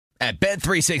At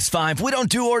Bet365, we don't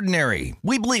do ordinary.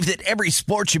 We believe that every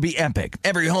sport should be epic.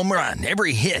 Every home run,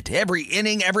 every hit, every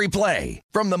inning, every play.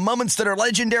 From the moments that are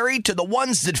legendary to the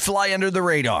ones that fly under the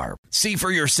radar. See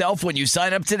for yourself when you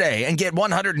sign up today and get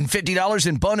 $150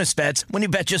 in bonus bets when you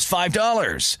bet just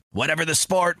 $5. Whatever the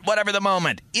sport, whatever the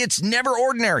moment, it's never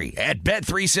ordinary at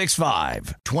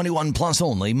Bet365. 21 plus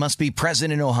only. Must be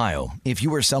present in Ohio. If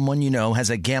you or someone you know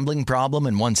has a gambling problem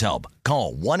and wants help,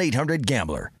 call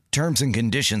 1-800-GAMBLER. Terms and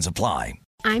conditions apply.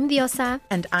 I'm Diosa.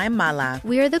 And I'm Mala.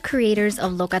 We are the creators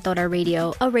of Locatora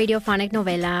Radio, a radiophonic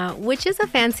novela, which is a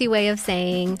fancy way of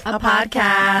saying a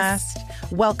podcast.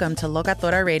 Welcome to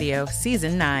Locatora Radio,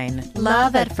 Season 9.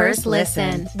 Love at first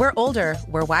listen. We're older,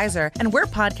 we're wiser, and we're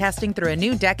podcasting through a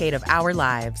new decade of our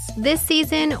lives. This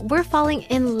season, we're falling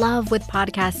in love with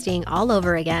podcasting all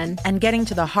over again. And getting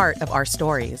to the heart of our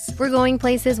stories. We're going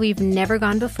places we've never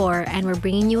gone before, and we're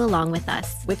bringing you along with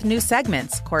us. With new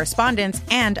segments, correspondence,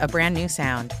 and a brand new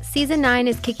sound. Season 9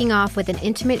 is kicking off with an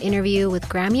intimate interview with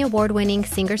Grammy Award-winning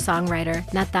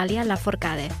singer-songwriter Natalia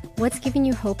Lafourcade. What's giving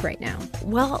you hope right now?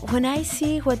 Well, when I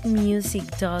see what music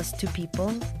does to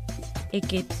people, it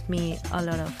gives me a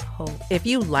lot of hope. If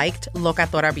you liked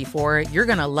Locatora before, you're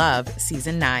going to love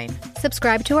Season 9.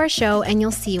 Subscribe to our show and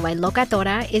you'll see why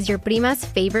Locatora is your prima's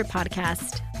favorite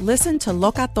podcast. Listen to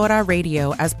Locatora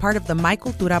Radio as part of the My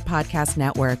Cultura Podcast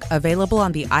Network, available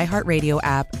on the iHeartRadio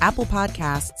app, Apple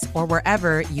Podcasts, or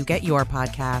wherever you get your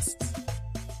podcasts.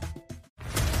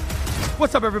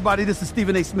 What's up, everybody? This is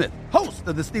Stephen A. Smith, host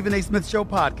of the Stephen A. Smith Show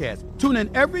podcast. Tune in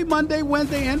every Monday,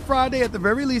 Wednesday, and Friday at the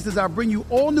very least as I bring you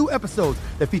all new episodes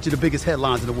that feature the biggest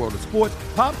headlines in the world of sports,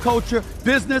 pop culture,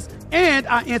 business, and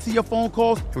I answer your phone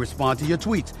calls and respond to your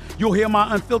tweets. You'll hear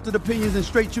my unfiltered opinions and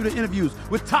straight-shooter interviews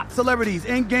with top celebrities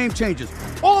and game changers.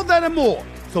 All that and more.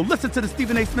 So listen to the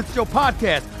Stephen A. Smith Show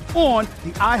podcast on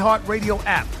the iHeartRadio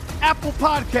app, Apple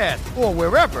Podcasts, or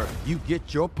wherever you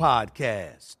get your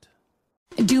podcast.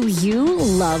 Do you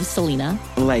love Selena?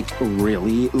 Like,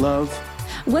 really love?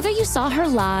 Whether you saw her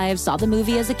live, saw the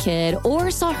movie as a kid, or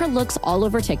saw her looks all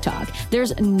over TikTok,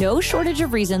 there's no shortage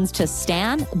of reasons to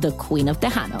stan the Queen of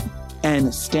Tejano.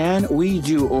 And Stan, we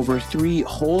do over 3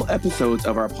 whole episodes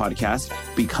of our podcast,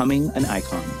 Becoming an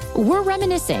Icon. We're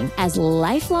reminiscing as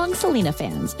lifelong Selena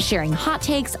fans, sharing hot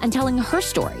takes and telling her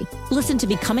story. Listen to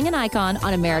Becoming an Icon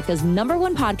on America's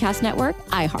 #1 podcast network,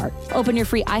 iHeart. Open your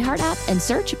free iHeart app and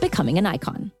search Becoming an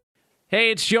Icon.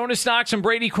 Hey, it's Jonas Knox and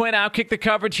Brady Quinn. Outkick the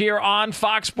coverage here on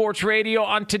Fox Sports Radio.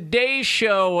 On today's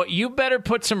show, you better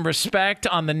put some respect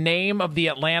on the name of the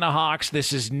Atlanta Hawks.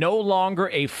 This is no longer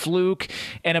a fluke.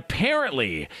 And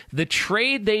apparently, the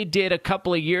trade they did a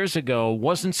couple of years ago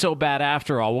wasn't so bad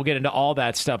after all. We'll get into all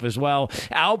that stuff as well.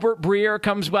 Albert Breer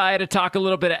comes by to talk a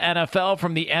little bit of NFL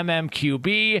from the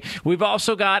MMQB. We've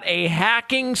also got a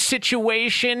hacking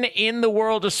situation in the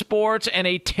world of sports and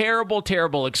a terrible,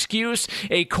 terrible excuse.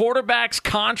 A quarterback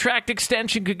contract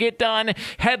extension could get done.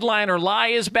 Headliner Lie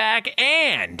is back.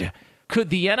 And could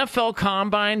the NFL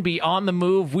Combine be on the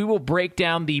move? We will break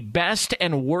down the best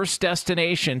and worst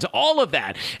destinations. All of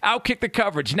that. Outkick the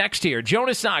coverage next here.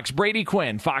 Jonas Knox, Brady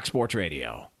Quinn, Fox Sports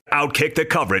Radio. Outkick the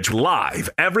coverage live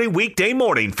every weekday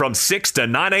morning from 6 to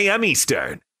 9 a.m.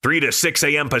 Eastern. 3 to 6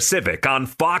 a.m. Pacific on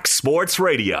Fox Sports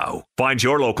Radio. Find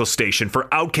your local station for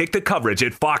Outkick the coverage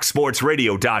at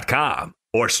foxsportsradio.com.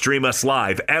 Or stream us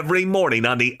live every morning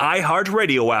on the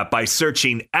iHeartRadio app by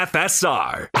searching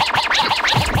FSR. Now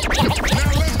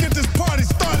let's get this party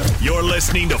started. You're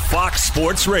listening to Fox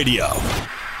Sports Radio.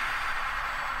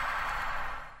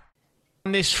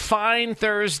 On this fine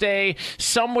Thursday,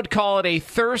 some would call it a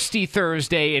thirsty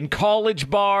Thursday in college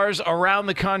bars around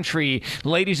the country.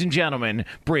 Ladies and gentlemen,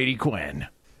 Brady Quinn.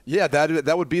 Yeah,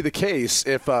 that would be the case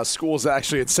if school's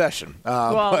actually in session.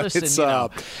 Well, listen,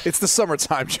 it's the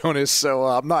summertime, Jonas, so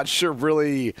I'm not sure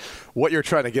really what you're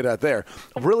trying to get at there.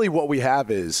 Really what we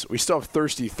have is we still have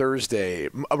Thirsty Thursday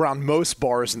around most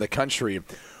bars in the country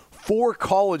for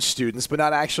college students, but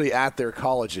not actually at their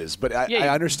colleges. But I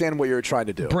understand what you're trying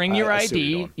to do. Bring your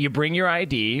ID. You bring your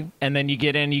ID, and then you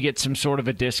get in, you get some sort of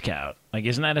a discount. Like,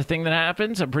 isn't that a thing that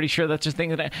happens? I'm pretty sure that's a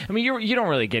thing that I mean, you don't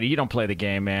really get it. You don't play the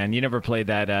game, man. You never played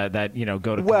that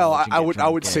go to college. Well, I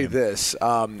would say this.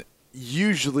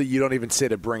 Usually you don't even say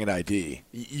to bring an ID.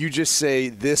 You just say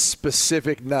this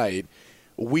specific night,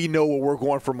 we know we're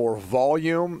going for more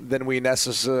volume than we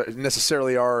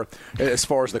necessarily are as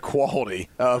far as the quality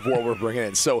of what we're bringing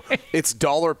in. So it's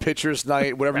dollar pitchers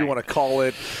night, whatever you want to call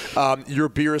it. Your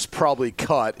beer is probably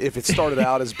cut if it started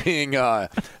out as being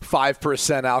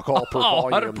 5% alcohol per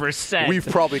volume. 100%. We've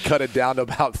probably cut it down to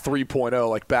about 3.0,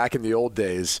 like back in the old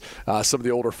days. Some of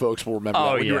the older folks will remember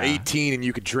that when you were 18 and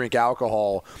you could drink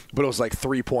alcohol, but it was like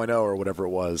 3.0 or whatever it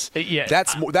was. Yeah,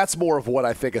 that's more of what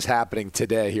I think is happening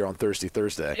today here on Thirsty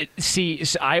Thursday. See,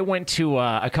 I went to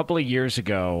a couple of years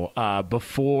ago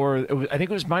before. I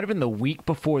think it might have been the week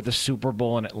before the Super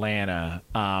Bowl in Atlanta,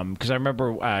 because I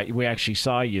remember we actually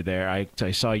saw you there.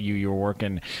 I saw you were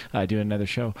working doing another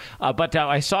show, but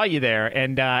I saw you there,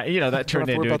 and that turned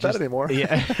into about that anymore.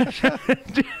 Yeah.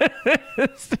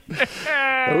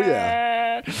 Oh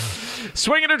yeah.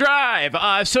 Swing and a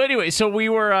drive. So anyway, we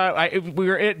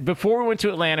were before we went to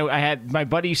Atlanta. I had my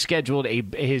buddy scheduled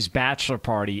his bachelor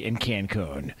party in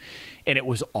Cancun, and it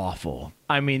was awful.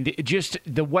 I mean, just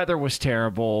the weather was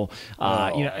terrible.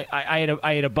 I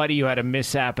had a buddy who had a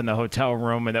mishap in the hotel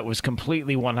room, and that was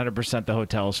completely 100% the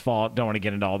hotel's fault. Don't want to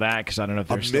get into all that because I don't know if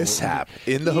there's a mishap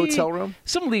in the hotel room.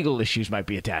 Some legal issues might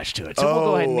be attached to it. So we'll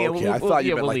go ahead and okay. I thought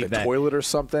you meant like the toilet or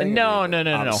something. No.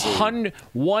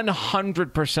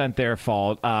 100% their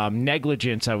fault.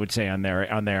 Negligence, I would say, on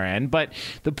their end. But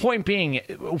the point being,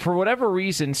 for whatever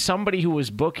reason, somebody who was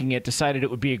booking it decided it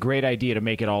would be a great idea to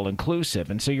make it all inclusive.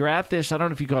 And so you're at this. I don't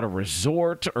know if you got a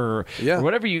resort or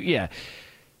whatever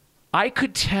I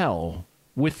could tell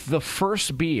with the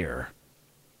first beer,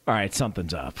 all right,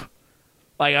 something's up.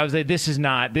 Like I was like, this is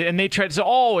not, and they tried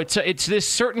to say, it's this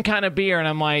certain kind of beer, and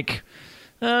I'm like,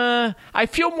 I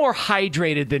feel more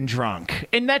hydrated than drunk.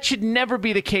 And that should never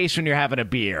be the case when you're having a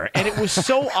beer. And it was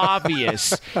so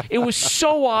obvious. It was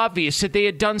so obvious that they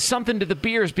had done something to the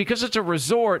beers. Because it's a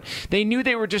resort, they knew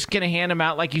they were just going to hand them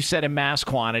out, like you said, in mass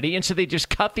quantity. And so they just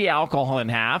cut the alcohol in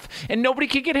half, and nobody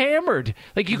could get hammered.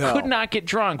 Like, you could not get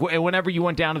drunk whenever you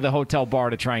went down to the hotel bar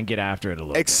to try and get after it a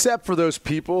little Except for those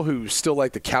people who still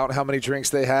like to count how many drinks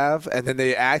they have, and then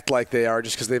they act like they are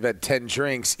just because they've had 10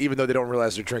 drinks, even though they don't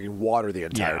realize they're drinking water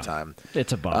the entire time.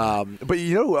 It's a bummer. But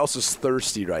you know who else is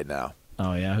thirsty right now?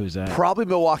 Oh, yeah? Who's that? Probably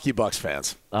Milwaukee Bucks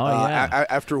fans. Oh, yeah.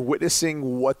 After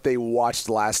witnessing what they watched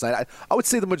last night, I would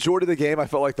say the majority of the game, I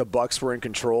felt like the Bucks were in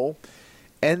control.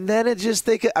 And then it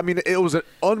was an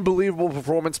unbelievable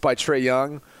performance by Trae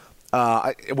Young,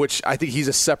 which I think he's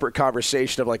a separate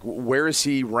conversation of, like, where is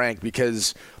he ranked?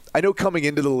 Because I know coming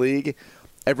into the league,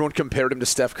 everyone compared him to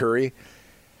Steph Curry.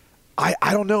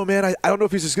 I don't know, man. I don't know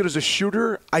if he's as good as a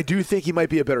shooter. I do think he might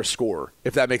be a better scorer,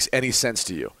 if that makes any sense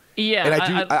to you. Yeah.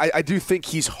 And I do think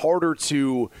he's harder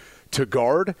to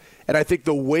guard, and I think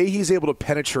the way he's able to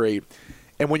penetrate,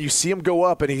 and when you see him go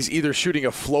up and he's either shooting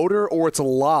a floater or it's a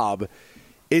lob,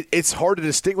 it's hard to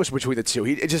distinguish between the two.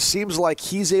 It just seems like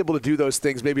he's able to do those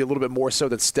things maybe a little bit more so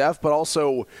than Steph, but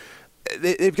also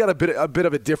they've got a bit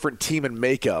of a different team and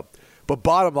makeup. But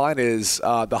bottom line is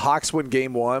the Hawks win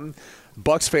Game 1.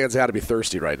 Bucks fans got to be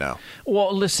thirsty right now.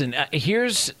 Well, listen,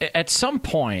 at some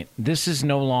point, this is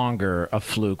no longer a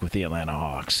fluke with the Atlanta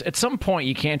Hawks. At some point,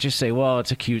 you can't just say, well,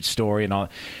 it's a cute story and all.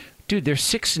 Dude, they're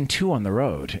 6-2 on the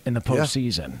road in the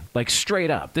postseason. Like, straight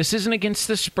up. This isn't against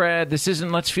the spread. This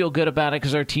isn't let's feel good about it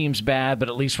because our team's bad, but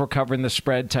at least we're covering the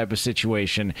spread type of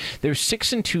situation. They're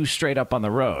 6-2 straight up on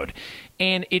the road.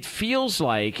 And it feels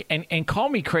like, and call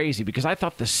me crazy, because I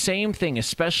thought the same thing,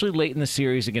 especially late in the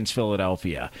series against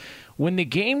Philadelphia. When the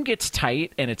game gets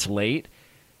tight and it's late,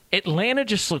 Atlanta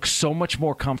just looks so much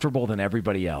more comfortable than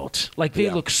everybody else. Like, they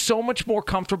look so much more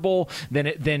comfortable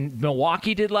than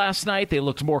Milwaukee did last night. They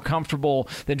looked more comfortable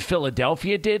than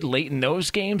Philadelphia did late in those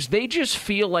games. They just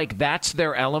feel like that's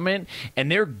their element,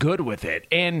 and they're good with it.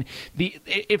 And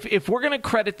if we're going to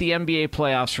credit the NBA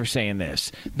playoffs for saying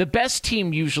this, the best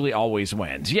team usually always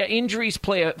wins. Yeah, injuries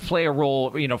play a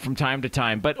role, from time to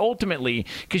time, but ultimately,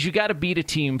 because you got to beat a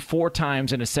team 4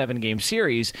 times in a 7-game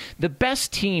series, the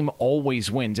best team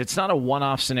always wins. It's not a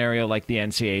one-off scenario like the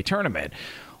NCAA tournament.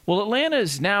 Well,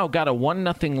 Atlanta's now got a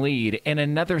 1-0 lead in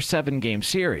another 7-game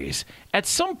series. At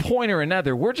some point or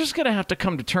another, we're just going to have to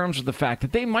come to terms with the fact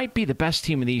that they might be the best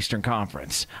team in the Eastern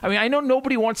Conference. I mean, I know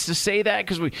nobody wants to say that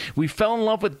because we fell in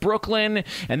love with Brooklyn,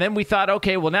 and then we thought,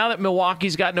 okay, well, now that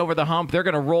Milwaukee's gotten over the hump, they're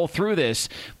going to roll through this.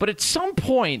 But at some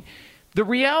point, the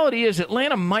reality is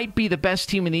Atlanta might be the best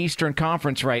team in the Eastern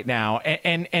Conference right now.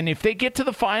 And if they get to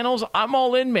the finals, I'm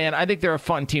all in, man. I think they're a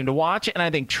fun team to watch. And I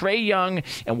think Trae Young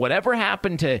and whatever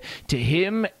happened to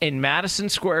him in Madison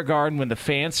Square Garden when the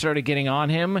fans started getting on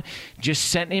him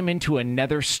just sent him into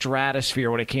another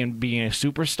stratosphere when it came to being a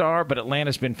superstar. But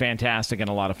Atlanta's been fantastic and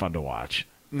a lot of fun to watch.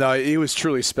 No, it was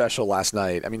truly special last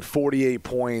night. I mean, 48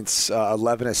 points,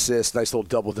 11 assists, nice little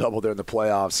double-double there in the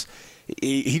playoffs.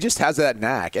 He just has that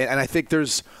knack, and I think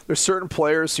there's certain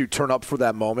players who turn up for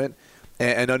that moment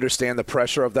and understand the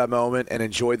pressure of that moment and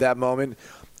enjoy that moment.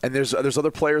 and there's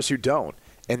other players who don't.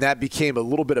 And that became a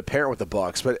little bit apparent with the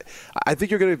Bucks. But I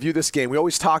think you're going to view this game. We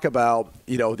always talk about,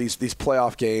 these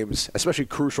playoff games, especially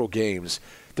crucial games.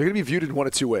 They're going to be viewed in one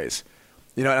of two ways.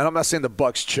 And I'm not saying the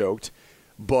Bucks choked,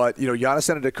 but Giannis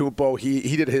Antetokounmpo,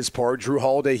 he did his part. Drew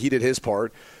Holiday, he did his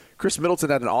part. Chris Middleton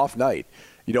had an off night.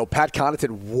 Pat Connaughton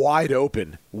wide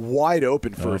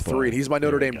open for a three. And he's my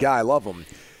Notre Dame guy. I love him.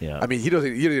 Yeah. I mean, he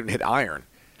doesn't even hit iron.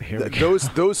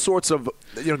 Those sorts of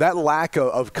that lack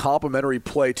of complementary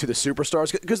play to the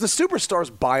superstars, because the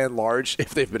superstars by and large,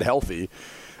 if they've been healthy,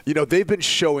 they've been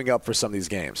showing up for some of these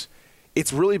games.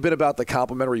 It's really been about the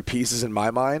complementary pieces in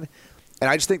my mind. And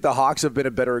I just think the Hawks have been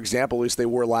a better example, at least they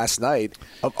were last night,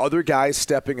 of other guys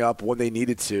stepping up when they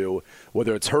needed to,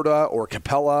 whether it's Herta or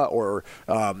Capella or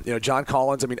John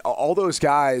Collins. I mean, all those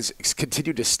guys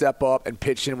continued to step up and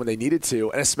pitch in when they needed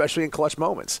to, and especially in clutch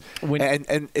moments.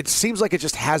 And it seems like it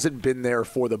just hasn't been there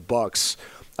for the Bucks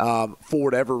for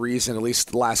whatever reason, at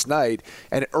least last night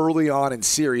and early on in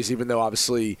series, even though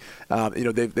obviously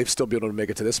they've still been able to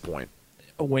make it to this point.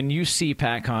 When you see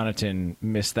Pat Connaughton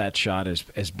miss that shot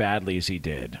as badly as he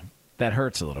did, that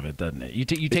hurts a little bit, doesn't it? You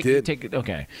take it.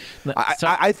 Okay.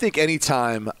 I think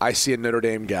anytime I see a Notre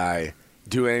Dame guy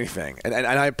do anything, and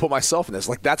I put myself in this,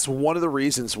 like that's one of the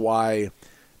reasons why,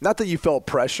 not that you felt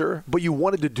pressure, but you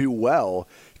wanted to do well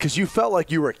because you felt like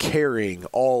you were carrying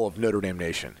all of Notre Dame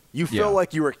Nation. You felt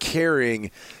like you were carrying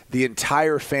the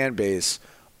entire fan base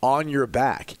on your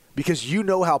back. Because you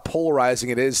know how polarizing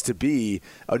it is to be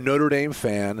a Notre Dame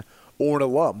fan or an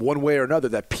alum, one way or another,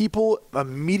 that people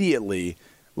immediately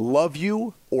love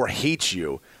you or hate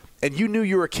you. And you knew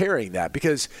you were carrying that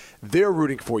because they're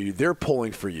rooting for you. They're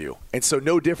pulling for you. And so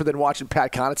no different than watching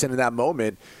Pat Connaughton in that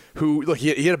moment, who, look, he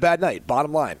had a bad night,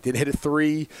 bottom line. Didn't hit a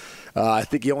three. I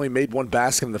think he only made one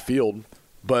basket in the field.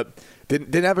 But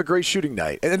didn't have a great shooting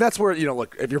night. And that's where,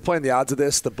 look, if you're playing the odds of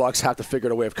this, the Bucks have to figure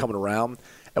out a way of coming around.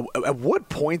 At what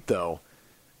point, though,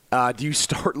 do you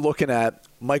start looking at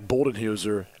Mike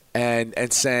Budenholzer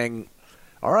and saying,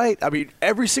 all right, I mean,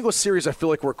 every single series I feel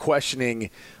like we're questioning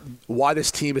why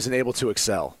this team isn't able to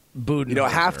excel.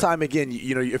 Halftime, again,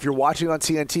 if you're watching on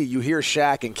TNT, you hear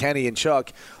Shaq and Kenny and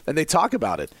Chuck, and they talk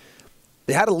about it.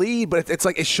 They had a lead, but it's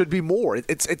like it should be more.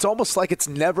 It's almost like it's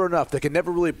never enough. They can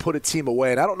never really put a team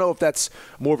away. And I don't know if that's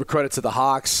more of a credit to the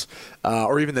Hawks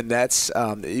or even the Nets,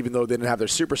 even though they didn't have their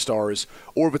superstars,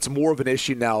 or if it's more of an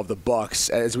issue now of the Bucks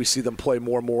as we see them play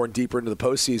more and more and deeper into the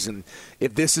postseason.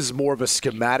 If this is more of a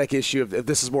schematic issue, if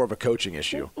this is more of a coaching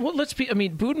issue. Well,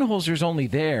 Budenholzer's only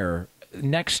there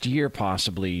next year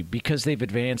possibly because they've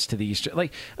advanced to the Eastern.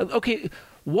 Like, okay.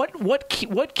 What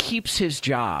keeps his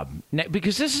job?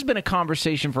 Because this has been a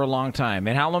conversation for a long time.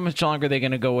 And how much longer are they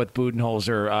going to go with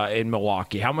Budenholzer in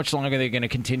Milwaukee? How much longer are they going to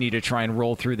continue to try and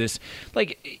roll through this?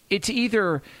 Like, it's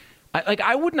either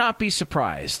I would not be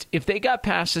surprised if they got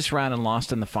past this round and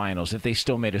lost in the finals if they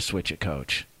still made a switch at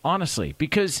coach. Honestly,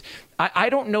 because I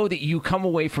don't know that you come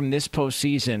away from this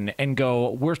postseason and go,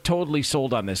 we're totally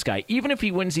sold on this guy, even if he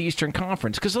wins the Eastern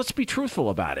Conference. Because let's be truthful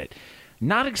about it.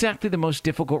 Not exactly the most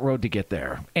difficult road to get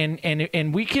there.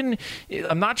 And we can –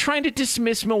 I'm not trying to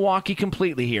dismiss Milwaukee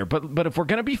completely here, but if we're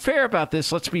going to be fair about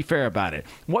this, let's be fair about it.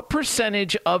 What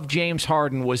percentage of James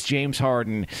Harden was James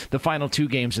Harden the final two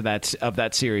games of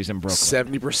that series in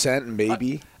Brooklyn? 70%,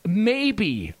 maybe.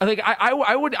 Maybe. Like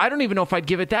I would. I don't even know if I'd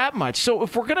give it that much. So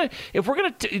if we're gonna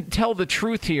tell the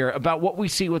truth here about what we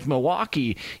see with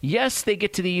Milwaukee, yes, they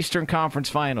get to the Eastern Conference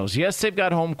Finals. Yes, they've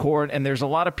got home court, and there's a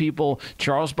lot of people,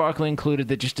 Charles Barkley included,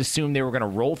 that just assumed they were going to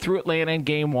roll through Atlanta in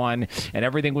Game 1 and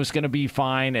everything was going to be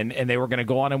fine, and they were going to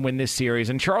go on and win this series.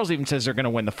 And Charles even says they're going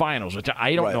to win the finals, which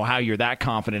I don't know how you're that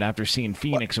confident after seeing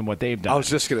Phoenix and what they've done. I was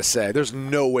just going to say, there's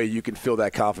no way you can feel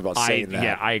that confident about saying that.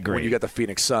 Yeah, I agree. When you got the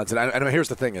Phoenix Suns, and here's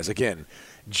the thing. Is, again,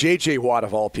 J.J. Watt,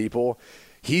 of all people,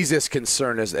 he's as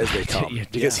concerned as they come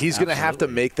because he's going to have to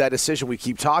make that decision we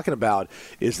keep talking about.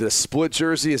 Is it a split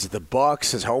jersey? Is it the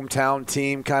Bucks, his hometown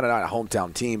team, kind of not a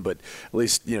hometown team, but at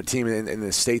least team in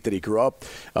the state that he grew up,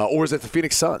 or is it the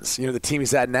Phoenix Suns, the team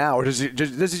he's at now, or does he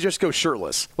just go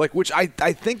shirtless? Like, which I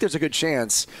think there's a good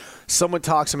chance someone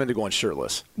talks him into going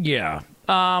shirtless. Yeah.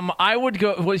 I would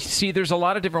go. Well, see, there's a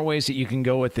lot of different ways that you can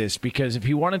go with this because if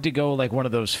you wanted to go like one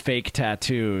of those fake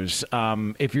tattoos,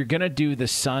 if you're gonna do the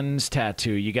Suns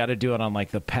tattoo, you got to do it on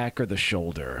like the pec or the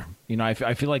shoulder. You know,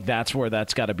 I feel like that's where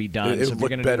that's got to be done. It would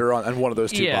look better on one of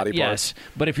those two body parts. Yes,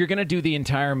 but if you're going to do the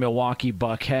entire Milwaukee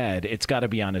Buck head, it's got to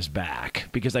be on his back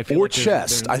because I feel or like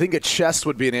chest. I think a chest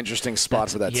would be an interesting spot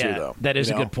for that too, though. That is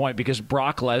a good point because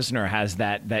Brock Lesnar has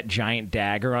that giant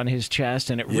dagger on his chest,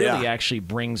 and it really actually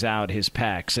brings out his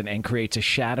pecs and creates a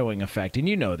shadowing effect. And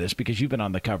you know this because you've been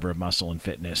on the cover of Muscle and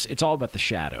Fitness. It's all about the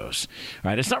shadows,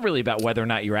 right? It's not really about whether or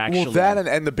not you're actually... Well, that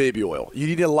and the baby oil. You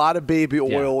need a lot of baby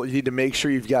oil. You need to make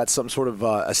sure you've got some sort of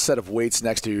a set of weights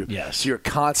next to you. Yes. So you're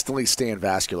constantly staying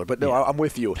vascular. But no, I'm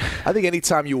with you. I think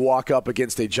anytime you walk up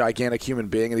against a gigantic human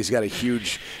being and he's got a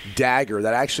huge dagger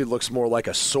that actually looks more like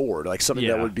a sword, like something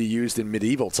that would be used in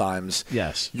medieval times,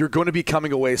 you're going to be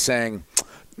coming away saying,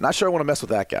 not sure I want to mess with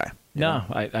that guy. No,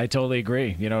 I totally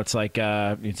agree. You know, it's like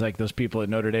those people at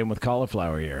Notre Dame with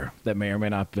cauliflower ear that may or may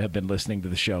not have been listening to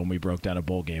the show when we broke down a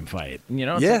bowl game fight. You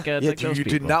know, it's like those you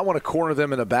people. do not want to corner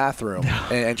them in a bathroom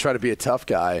and try to be a tough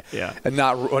guy, and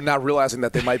not realizing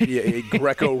that they might be a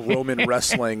Greco-Roman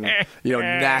wrestling,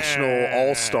 national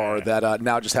all-star that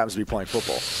now just happens to be playing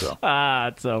football. So.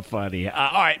 It's so funny.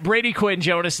 All right, Brady Quinn,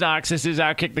 Jonas Knox. This is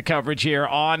Outkick the Coverage here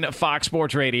on Fox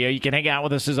Sports Radio. You can hang out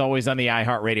with us as always on the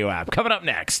iHeartRadio app. Coming up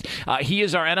next. He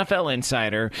is our NFL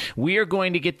insider. We are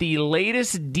going to get the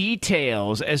latest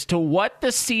details as to what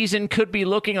the season could be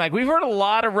looking like. We've heard a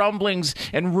lot of rumblings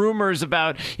and rumors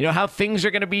about, how things are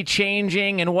going to be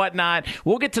changing and whatnot.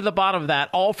 We'll get to the bottom of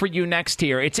that all for you next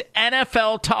here. It's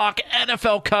NFL talk,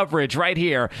 NFL coverage right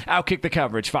here. Outkick the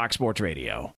Coverage, Fox Sports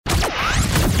Radio.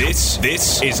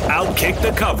 This is Outkick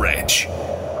the Coverage.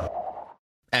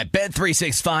 At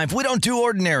Bet365, we don't do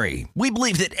ordinary. We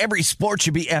believe that every sport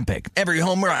should be epic. Every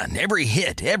home run, every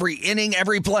hit, every inning,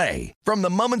 every play. From the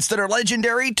moments that are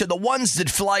legendary to the ones that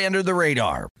fly under the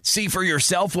radar. See for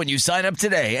yourself when you sign up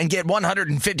today and get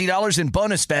 $150 in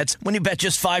bonus bets when you bet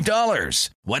just $5.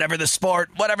 Whatever the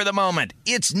sport, whatever the moment,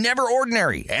 it's never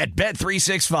ordinary at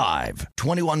Bet365.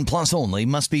 21 plus only.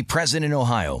 Must be present in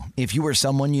Ohio. If you or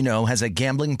someone you know has a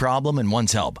gambling problem and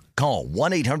wants help, call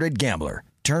 1-800-GAMBLER.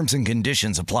 Terms and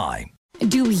conditions apply.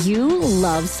 Do you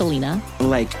love Selena?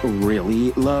 Like,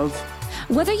 really love?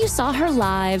 Whether you saw her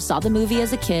live, saw the movie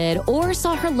as a kid, or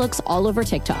saw her looks all over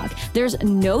TikTok, there's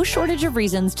no shortage of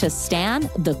reasons to stan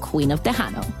the Queen of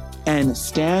Tejano. And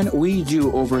Stan, we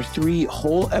do over 3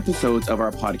 whole episodes of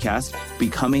our podcast,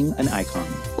 Becoming an Icon.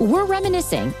 We're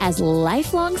reminiscing as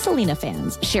lifelong Selena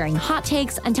fans, sharing hot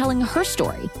takes and telling her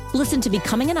story. Listen to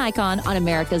Becoming an Icon on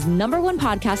America's #1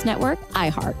 podcast network,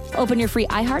 iHeart. Open your free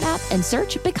iHeart app and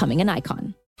search Becoming an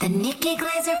Icon. The Nikki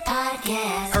Glaser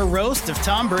Podcast. Her roast of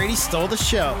Tom Brady stole the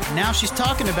show. Now she's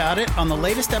talking about it on the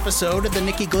latest episode of the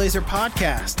Nikki Glaser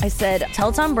Podcast. I said,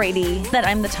 tell Tom Brady that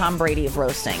I'm the Tom Brady of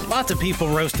roasting. Lots of people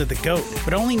roasted the GOAT,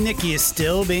 but only Nikki is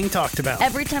still being talked about.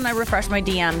 Every time I refresh my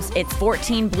DMs, it's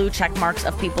 14 blue check marks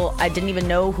of people I didn't even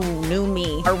know who knew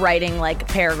me are writing like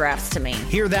paragraphs to me.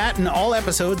 Hear that in all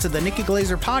episodes of the Nikki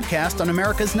Glaser Podcast on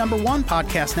America's #1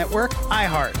 podcast network,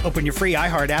 iHeart. Open your free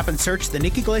iHeart app and search the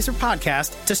Nikki Glaser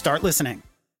Podcast to start listening.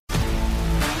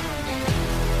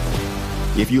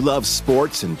 If you love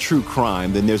sports and true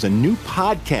crime, then there's a new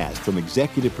podcast from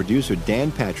executive producer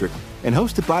Dan Patrick and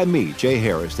hosted by me, Jay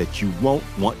Harris, that you won't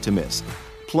want to miss.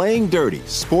 Playing Dirty: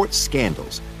 Sports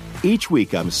Scandals. Each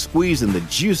week, I'm squeezing the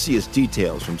juiciest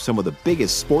details from some of the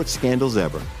biggest sports scandals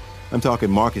ever. I'm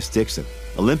talking Marcus Dixon,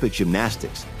 Olympic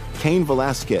gymnastics, Cain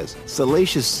Velasquez,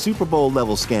 salacious Super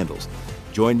Bowl-level scandals.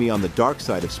 Join me on the dark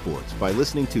side of sports by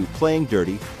listening to Playing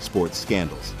Dirty: Sports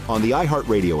Scandals on the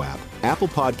iHeartRadio app, Apple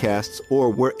Podcasts, or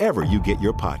wherever you get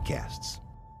your podcasts.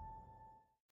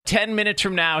 10 minutes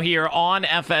from now here on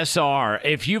FSR,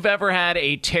 if you've ever had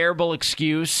a terrible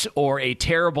excuse or a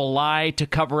terrible lie to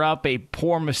cover up a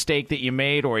poor mistake that you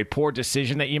made or a poor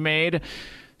decision that you made,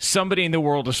 somebody in the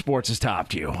world of sports has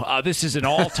topped you. This is an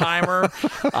all-timer.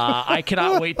 I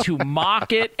cannot wait to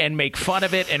mock it and make fun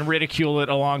of it and ridicule it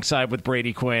alongside with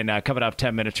Brady Quinn coming up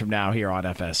 10 minutes from now here on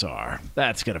FSR.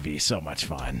 That's going to be so much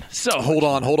fun. Hold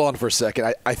on for a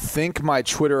second. I think my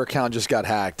Twitter account just got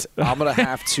hacked. I'm going to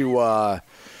have to...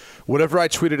 whatever I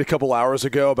tweeted a couple hours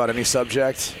ago about any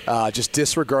subject, just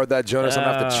disregard that, Jonas. I'm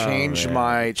going to have to change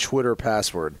my Twitter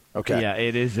password. Okay. Yeah,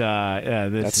 it is.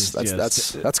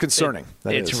 That's concerning.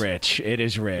 It's rich. It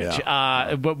is rich.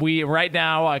 Yeah. But we right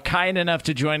now kind enough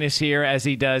to join us here as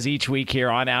he does each week here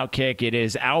on Outkick. It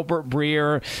is Albert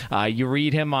Breer. You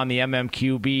read him on the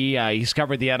MMQB. He's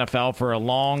covered the NFL for a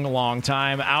long, long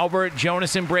time. Albert,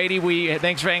 Jonas, and Brady.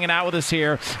 Thanks for hanging out with us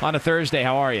here on a Thursday.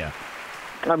 How are you?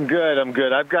 I'm good.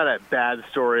 I've got a bad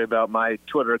story about my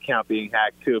Twitter account being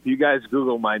hacked, too. If you guys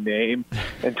Google my name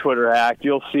and Twitter hacked,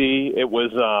 you'll see it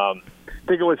was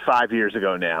think it was 5 years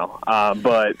ago now.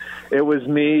 But it was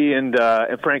me and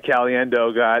Frank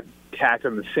Caliendo got hacked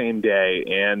on the same day.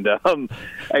 And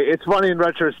it's funny in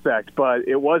retrospect, but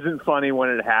it wasn't funny when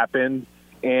it happened.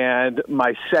 And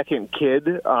my second kid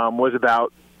was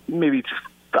about maybe,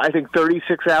 I think,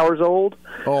 36 hours old.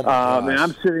 Oh my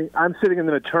gosh. And I'm sitting in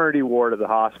the maternity ward of the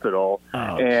hospital,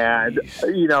 and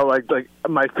you know, like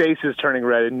my face is turning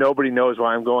red, and nobody knows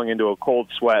why I'm going into a cold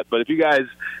sweat. But if you guys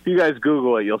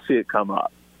Google it, you'll see it come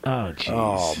up. Oh, geez.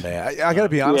 Oh, man. I got to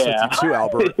be honest with you, too,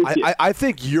 Albert. I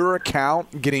think your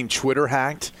account getting Twitter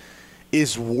hacked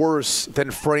is worse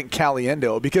than Frank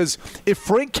Caliendo, because if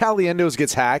Frank Caliendo's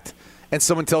gets hacked and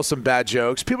someone tells some bad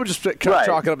jokes, people just chalk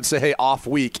it up and say, hey, off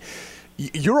week.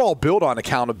 You're all built on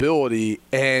accountability,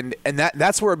 and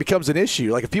that's where it becomes an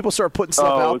issue. Like, if people start putting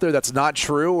stuff out there that's not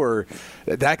true, or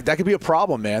that could be a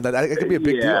problem, man. That could be a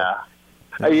big deal.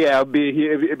 Yeah, it'd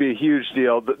be a huge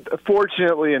deal.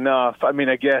 Fortunately enough, I mean,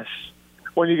 I guess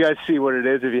when you guys see what it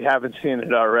is, if you haven't seen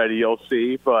it already, you'll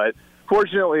see. But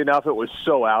fortunately enough, it was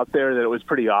so out there that it was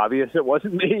pretty obvious it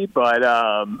wasn't me. But,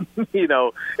 you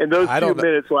know, in those few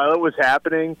minutes while it was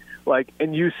happening,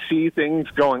 and you see things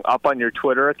going up on your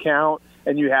Twitter account,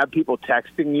 and you have people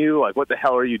texting you, like, what the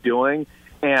hell are you doing?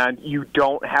 And you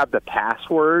don't have the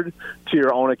password to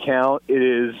your own account. It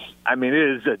is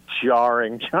a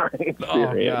jarring experience.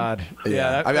 Oh, God.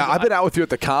 Yeah. I've been out with you at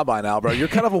the Combine, Albert. You're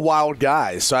kind of a wild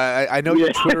guy, so I know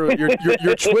your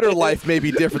Twitter life may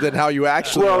be different than how you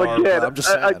actually are. Again, I'm just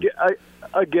saying.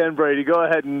 Again, Brady, go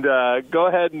ahead and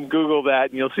Google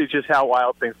that, and you'll see just how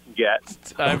wild things can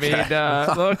get. I mean,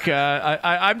 look,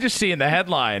 I'm just seeing the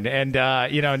headline, and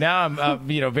now I'm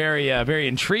very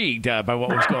intrigued by what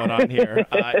was going on here.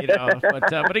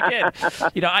 But again,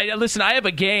 I have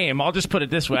a game. I'll just put it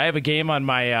this way: I have a game on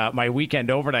my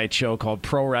weekend overnight show called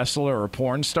Pro Wrestler or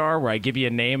Porn Star, where I give you a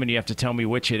name and you have to tell me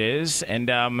which it is. And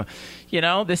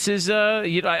this is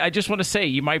I just want to say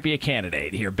you might be a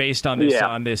candidate here based on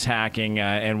this hacking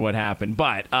and what happened.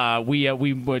 But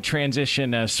we would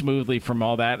transition smoothly from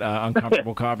all that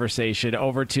uncomfortable conversation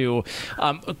over to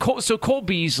Cole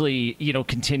Beasley.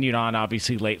 Continued on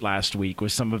obviously late last week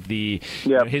with some of the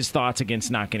his thoughts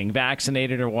against not getting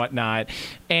vaccinated or whatnot.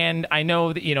 And I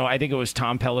know that I think it was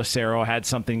Tom Pelissero had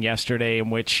something yesterday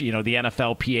in which the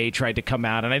NFLPA tried to come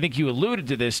out, and I think you alluded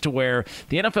to this, to where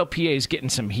the NFLPA is getting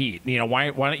some heat.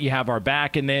 Why don't you have our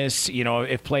back in this?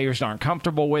 If players aren't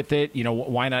comfortable with it,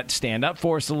 why not stand up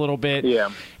for us a little bit? Yeah.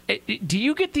 Do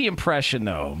you get the impression,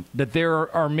 though, that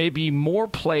there are maybe more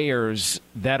players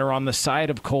that are on the side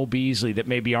of Cole Beasley that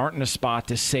maybe aren't in a spot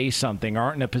to say something,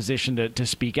 aren't in a position to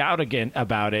speak out again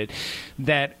about it,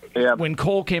 that when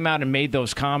Cole came out and made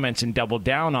those comments and doubled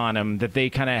down on him, that they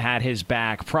kind of had his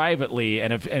back privately?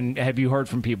 And have you heard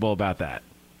from people about that?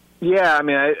 Yeah, I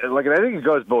mean, I think it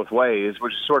goes both ways,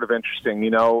 which is sort of interesting.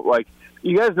 You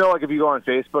guys know, if you go on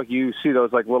Facebook, you see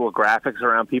those little graphics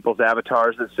around people's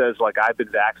avatars that says I've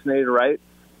been vaccinated, right?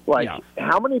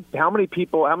 How many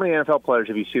people, how many NFL players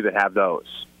have you seen that have those?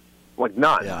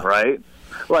 None, right?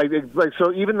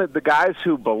 So even the guys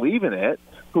who believe in it,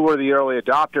 who are the early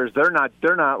adopters, they're not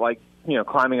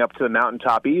climbing up to the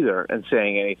mountaintop either and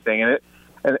saying anything.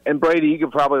 And Brady, you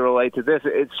could probably relate to this.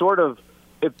 It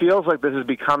feels like this is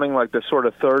becoming the sort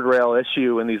of third rail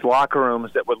issue in these locker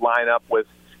rooms that would line up with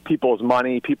people's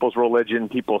money, people's religion,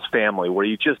 people's family, where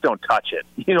you just don't touch it.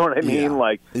 You know what I mean?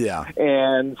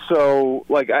 And so,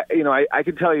 I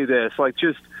can tell you this,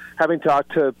 just having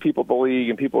talked to people at the league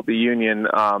and people at the union,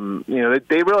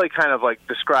 they really kind of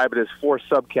describe it as 4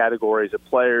 subcategories of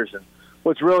players. And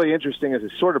what's really interesting is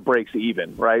it sort of breaks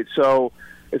even, right? So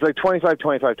it's 25,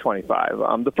 25,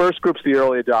 25. The first group's the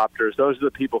early adopters. Those are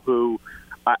the people who,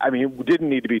 didn't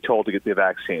need to be told to get the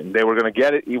vaccine. They were going to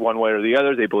get it one way or the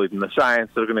other. They believed in the science.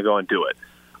 They're going to go and do it.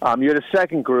 You had a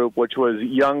second group, which was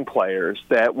young players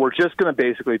that were just going to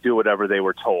basically do whatever they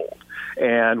were told.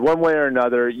 And one way or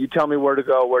another, you tell me where to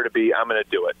go, where to be, I'm going to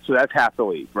do it. So that's half the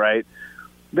league, right?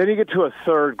 Then you get to a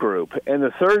third group, and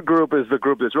the third group is the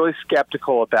group that's really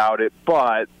skeptical about it,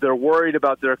 but they're worried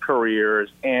about their careers,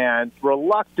 and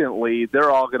reluctantly,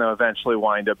 they're all going to eventually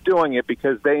wind up doing it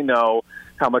because they know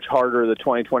how much harder the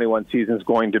 2021 season is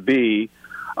going to be,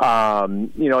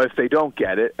 if they don't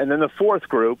get it. And then the fourth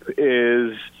group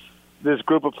is this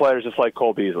group of players just like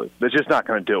Cole Beasley. They're just not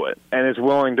going to do it, and is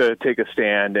willing to take a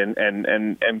stand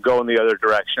and go in the other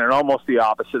direction, and almost the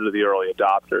opposite of the early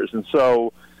adopters. And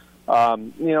so,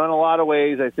 in a lot of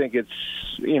ways, I think it's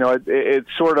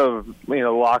sort of,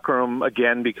 locker room,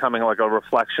 again, becoming a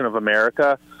reflection of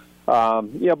America.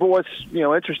 But what's,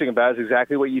 interesting about it is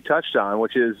exactly what you touched on,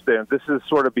 which is that this has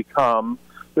sort of become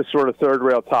the sort of third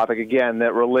rail topic again,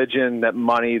 that religion, that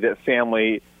money, that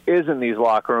family is in these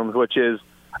locker rooms, which is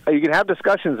you can have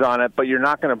discussions on it, but you're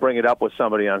not going to bring it up with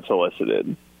somebody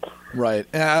unsolicited. Right.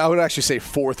 And I would actually say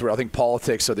fourth rail. I think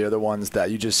politics are the other ones that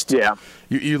you just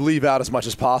you leave out as much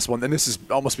as possible. And then this has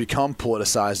almost become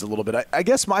politicized a little bit. I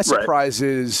guess my surprise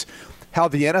is how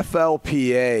the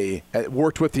NFLPA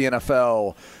worked with the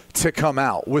NFL to come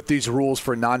out with these rules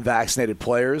for non-vaccinated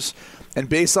players. And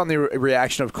based on the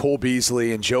reaction of Cole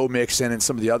Beasley and Joe Mixon and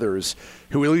some of the others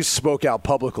who at least spoke out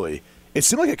publicly, it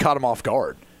seemed like it caught them off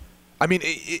guard. I mean,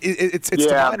 it's to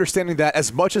my understanding that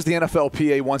as much as the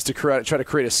NFLPA wants to try to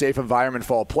create a safe environment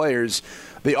for all players,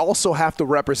 they also have to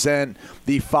represent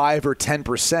the 5 or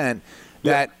 10%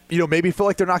 that maybe feel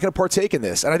like they're not going to partake in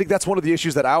this. And I think that's one of the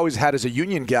issues that I always had as a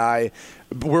union guy,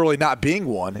 really not being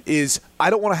one, is I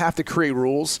don't want to have to create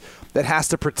rules that has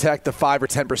to protect the 5 or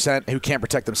 10% who can't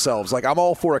protect themselves. Like, I'm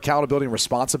all for accountability and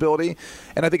responsibility,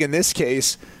 and I think in this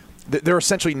case, they're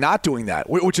essentially not doing that,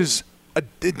 which is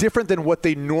different than what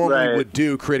they normally would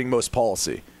do, creating most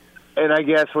policy. And I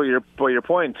guess what you're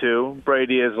pointing to,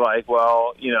 Brady, is like,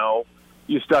 well,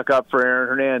 you stuck up for Aaron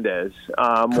Hernandez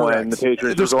when the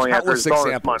Patriots were going after his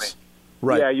bonus money.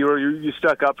 Right. Yeah, you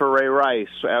stuck up for Ray Rice,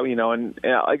 and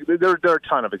like there are a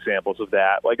ton of examples of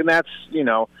that. Like, and that's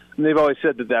and they've always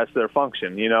said that that's their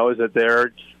function. Is that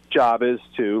their job is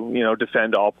to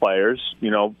defend all players,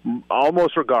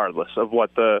 almost regardless of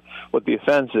what the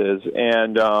offense is.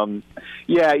 And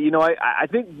I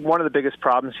think one of the biggest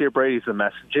problems here, Brady, is the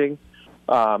messaging.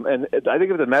 And I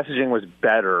think if the messaging was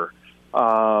better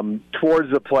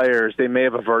towards the players, they may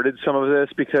have averted some of this,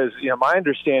 because my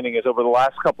understanding is over the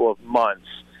last couple of months,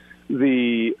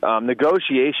 the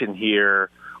negotiation here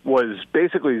was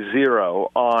basically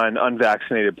zero on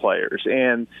unvaccinated players.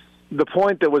 And the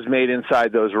point that was made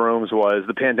inside those rooms was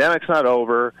the pandemic's not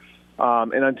over,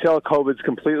 and until COVID's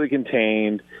completely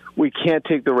contained, we can't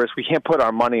take the risk. We can't put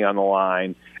our money on the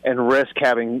line and risk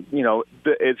having,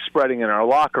 it spreading in our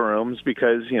locker rooms,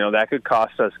 because, that could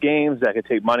cost us games, that could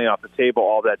take money off the table,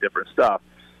 all that different stuff.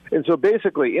 And so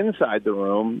basically inside the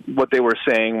room, what they were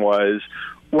saying was,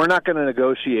 we're not going to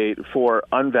negotiate for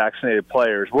unvaccinated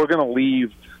players. We're going to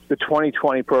leave the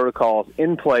 2020 protocols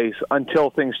in place until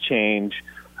things change,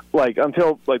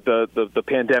 until the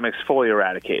pandemic's fully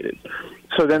eradicated.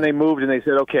 So then they moved and they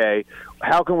said, okay,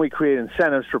 how can we create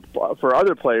incentives for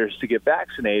other players to get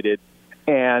vaccinated?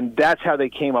 And that's how they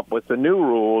came up with the new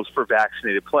rules for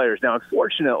vaccinated players. Now,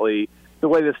 unfortunately, the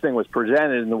way this thing was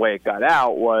presented and the way it got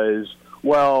out was,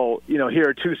 well, here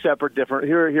are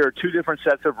two different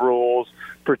sets of rules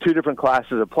for two different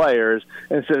classes of players,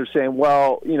 instead of saying,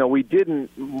 well, we didn't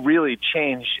really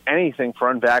change anything for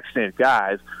unvaccinated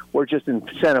guys. We're just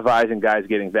incentivizing guys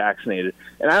getting vaccinated.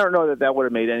 And I don't know that would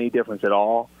have made any difference at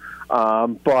all.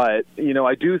 But,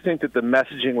 I do think that the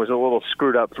messaging was a little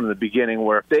screwed up from the beginning,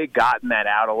 where if they had gotten that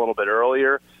out a little bit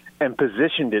earlier and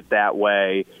positioned it that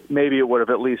way, maybe it would have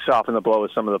at least softened the blow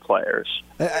with some of the players.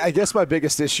 I guess my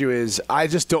biggest issue is I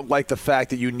just don't like the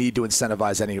fact that you need to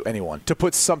incentivize anyone to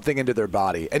put something into their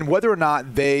body. And whether or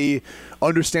not they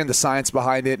understand the science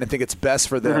behind it and think it's best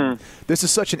for them, this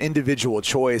is such an individual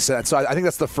choice. And so I think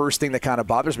that's the first thing that kind of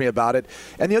bothers me about it.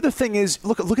 And the other thing is,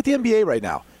 look at the NBA right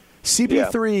now.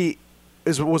 CP3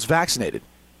 was vaccinated.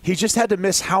 He just had to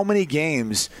miss how many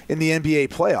games in the NBA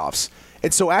playoffs?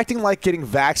 And so acting like getting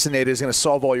vaccinated is going to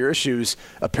solve all your issues,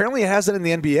 apparently it hasn't in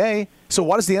the NBA. So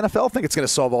why does the NFL think it's going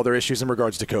to solve all their issues in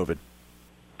regards to COVID?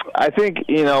 I think,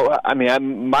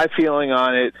 my feeling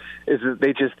on it is that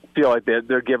they just feel like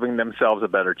they're giving themselves a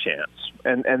better chance.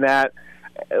 And that,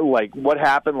 like, what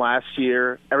happened last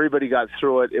year, everybody got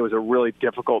through it. It was a really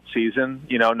difficult season,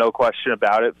 no question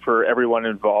about it, for everyone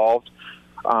involved.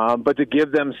 But to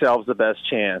give themselves the best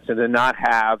chance and to not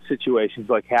have situations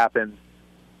like happened,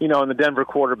 in the Denver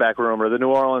quarterback room or the New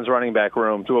Orleans running back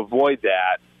room, to avoid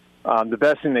that, the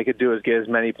best thing they could do is get as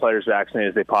many players vaccinated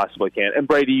as they possibly can. And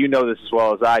Brady, you know this as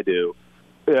well as I do.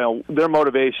 Their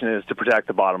motivation is to protect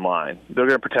the bottom line. They're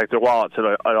going to protect their wallets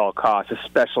at all costs,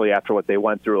 especially after what they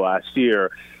went through last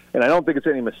year. And I don't think it's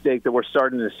any mistake that we're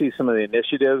starting to see some of the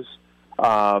initiatives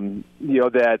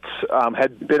that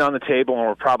had been on the table and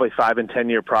were probably 5 and 10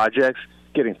 year projects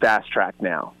getting fast tracked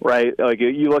now, right? Like,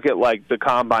 you look at the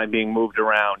combine being moved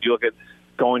around, you look at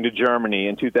going to Germany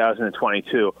in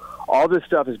 2022. All this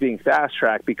stuff is being fast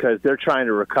tracked because they're trying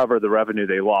to recover the revenue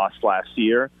they lost last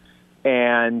year.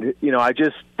 And, I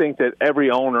just think that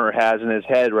every owner has in his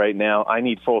head right now, I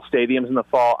need full stadiums in the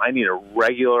fall. I need a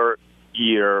regular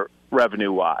year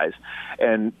revenue-wise.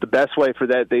 And the best way for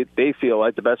that, they feel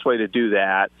like the best way to do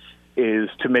that is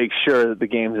to make sure that the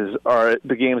games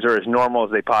are as normal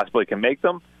as they possibly can make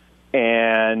them,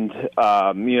 and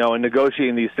and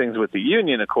negotiating these things with the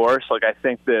union, of course. Like, I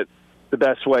think that the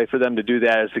best way for them to do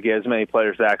that is to get as many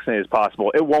players vaccinated as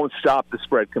possible. It won't stop the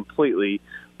spread completely,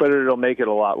 but it'll make it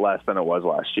a lot less than it was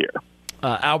last year.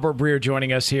 Albert Breer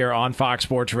joining us here on Fox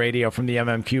Sports Radio from the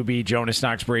MMQB. Jonas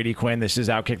Knox, Brady Quinn. This is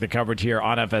Outkick the Coverage here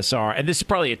on FSR. And this is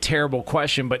probably a terrible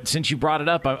question, but since you brought it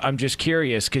up, I'm just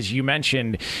curious because you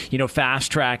mentioned,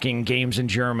 fast-tracking games in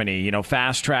Germany,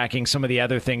 fast-tracking some of the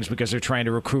other things because they're trying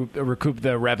to recoup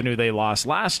the revenue they lost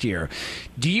last year.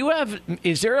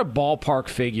 Is there a ballpark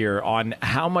figure on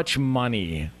how much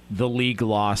money the league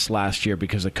lost last year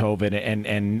because of COVID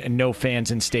and no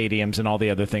fans in stadiums and all the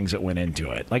other things that went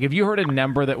into it? Like, have you heard a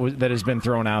number that has been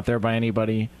thrown out there by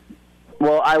anybody?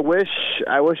 Well, I wish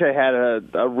I had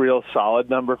a real solid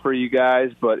number for you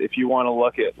guys, but if you want to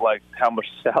look at like how much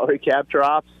salary cap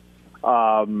drops,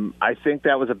 I think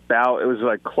that was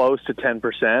close to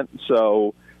 10%.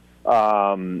 So,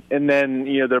 and then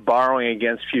they're borrowing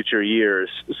against future years,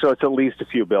 so it's at least a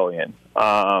few billion.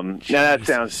 Now that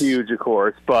sounds huge, of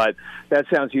course, but I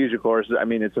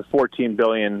mean, it's a $14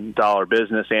 billion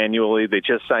business annually. They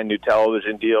just signed new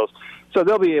television deals, so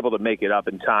they'll be able to make it up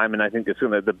in time. And I think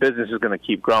the business is going to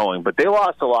keep growing. But they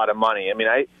lost a lot of money. I mean,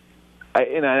 I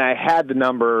had the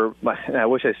number, and I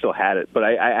wish I still had it, but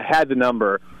I had the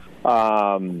number.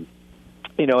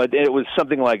 It was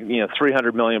something like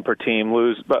 $300 million per team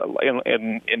lose, but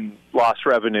in lost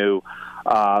revenue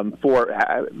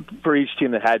for each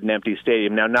team that had an empty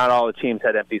stadium. Now, not all the teams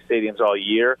had empty stadiums all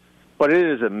year, but it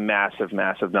is a massive,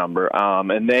 massive number.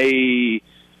 And they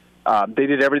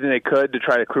did everything they could to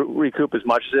try to recoup as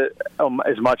much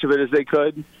of it as they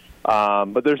could.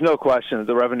 But there's no question that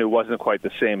the revenue wasn't quite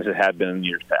the same as it had been in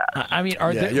years past. I mean,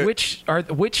 which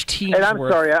teams? And I'm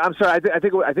sorry. I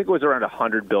think it was around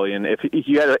 $100 billion. If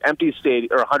you had an empty stadium,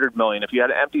 or $100 million, if you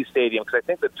had an empty stadium, because I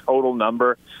think the total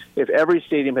number, if every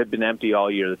stadium had been empty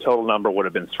all year, the total number would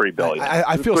have been $3 billion.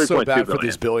 I feel so bad for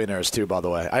these billionaires too. By the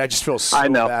way, I just feel so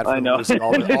bad for losing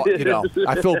all.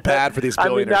 I feel bad for these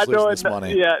billionaires losing this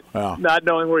money. Yeah, not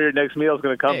knowing where your next meal is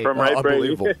going to come from, right,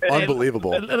 Brady?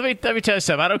 Unbelievable. Let me tell you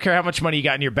something. I don't care how much money you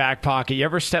got in your back pocket. You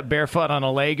ever step barefoot on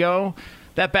a Lego?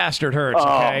 That bastard hurts,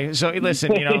 okay? So,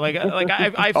 listen,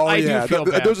 I do feel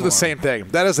bad. Those are the same thing.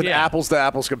 That is an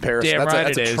apples-to-apples comparison. Damn right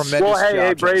that's it a is. tremendous well,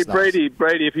 hey, job, Brady,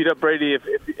 if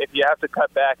you have to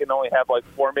cut back and only have like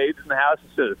 4 maids in the house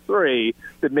instead of 3,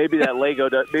 then maybe that Lego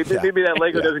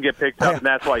doesn't get picked up, and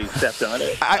that's why you stepped on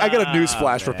it. I got a news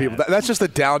flash for people. That's just a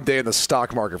down day in the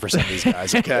stock market for some of these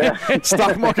guys, okay?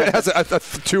 Stock market has a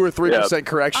 2 or 3%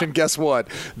 correction. Guess what?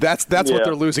 That's what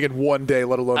they're losing in one day,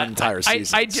 let alone an entire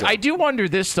season. I do wonder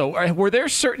this, though. Were there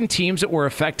certain teams that were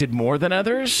affected more than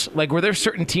others? Like, were there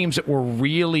certain teams that were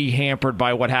really hampered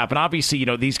by what happened? Obviously,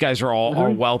 these guys are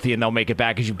all wealthy and they'll make it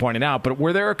back, as you pointed out. But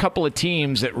were there a couple of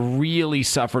teams that really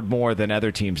suffered more than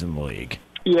other teams in the league?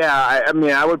 Yeah, I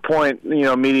mean, I would point,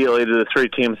 immediately to the 3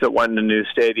 teams that went into new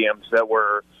stadiums that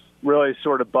were really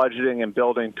sort of budgeting and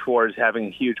building towards having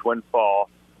a huge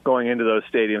windfall going into those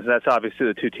stadiums. That's obviously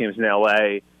the 2 teams in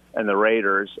L.A. and the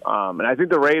Raiders. And I think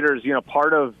the Raiders,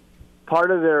 part of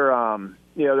their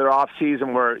their off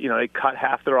season where they cut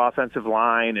half their offensive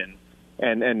line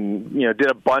and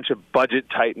did a bunch of budget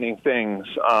tightening things.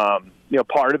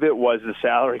 Part of it was the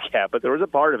salary cap, but there was a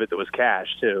part of it that was cash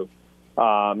too.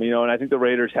 And I think the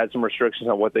Raiders had some restrictions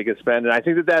on what they could spend, and I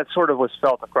think that sort of was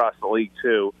felt across the league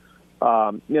too.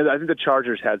 I think the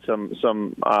Chargers had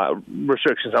some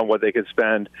restrictions on what they could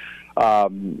spend.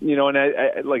 And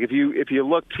I like if you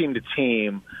look team to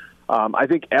team, I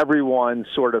think everyone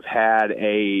sort of had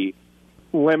a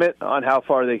limit on how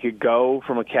far they could go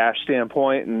from a cash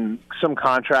standpoint, and some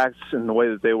contracts and the way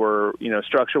that they were,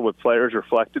 structured with players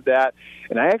reflected that.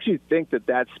 And I actually think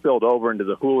that spilled over into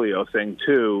the Julio thing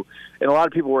too. And a lot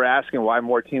of people were asking why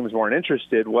more teams weren't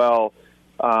interested. Well,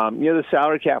 the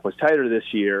salary cap was tighter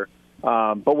this year,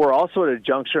 but we're also at a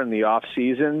juncture in the off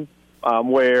season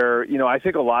where, I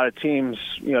think a lot of teams,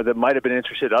 that might have been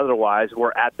interested otherwise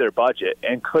were at their budget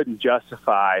and couldn't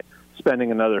justify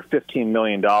spending another $15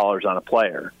 million on a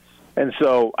player. And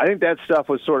so I think that stuff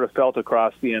was sort of felt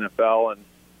across the NFL.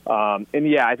 And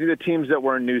yeah, I think the teams that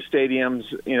were in new stadiums,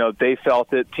 they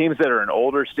felt it. Teams that are in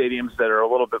older stadiums that are a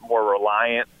little bit more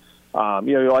reliant,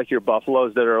 like your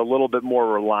Buffaloes that are a little bit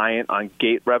more reliant on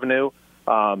gate revenue.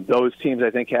 Those teams, I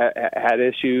think, had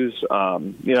issues.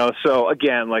 So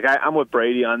again, like I'm with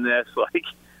Brady on this. Like,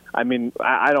 I mean,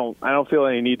 I don't feel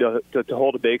any need to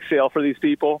hold a bake sale for these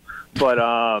people, but but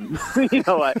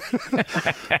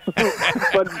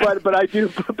I do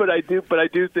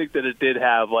think that it did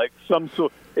have like some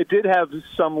it did have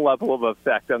some level of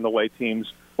effect on the way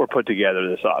teams were put together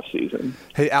this offseason.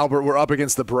 Hey, Albert, we're up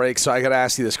against the break, so I got to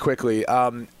ask you this quickly.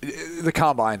 The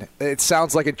Combine, it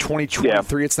sounds like in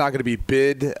 2023 it's not going to be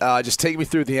bid. Just take me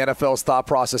through the NFL's thought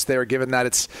process there, given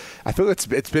that I feel it's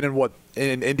been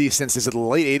in Indy since is it the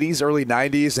late 80s, early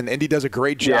 90s, and Indy does a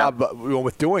great job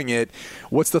with doing it.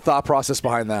 What's the thought process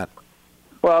behind that?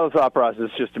 Well, the thought process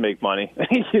is just to make money.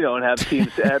 You don't have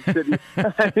teams, have cities.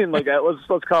 I mean,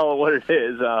 let's call it what it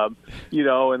is.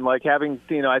 And like having,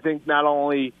 I think not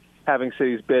only having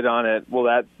cities bid on it, will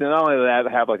that not only that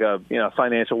have like a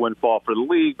financial windfall for the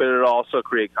league, but it'll also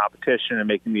create competition and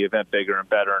making the event bigger and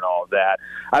better and all of that.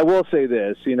 I will say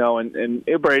this, and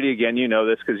Brady, again,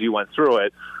 this because you went through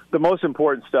it. The most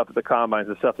important stuff at the Combine is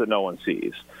the stuff that no one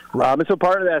sees. And so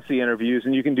part of that's the interviews,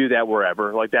 and you can do that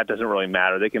wherever. Like, that doesn't really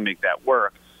matter. They can make that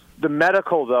work. The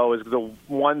medical, though, is the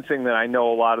one thing that I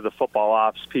know a lot of the football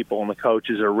ops people and the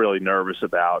coaches are really nervous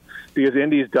about, because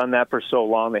Indy's done that for so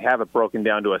long. They have it broken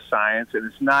down to a science,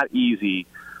 and it's not easy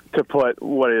to put,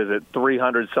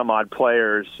 300-some-odd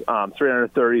players,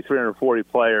 330, 340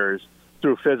 players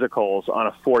through physicals on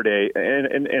a 4-day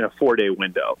in a 4-day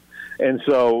window. And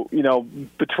so,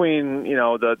 between,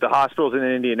 the hospitals in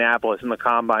Indianapolis and the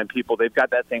Combine people, they've got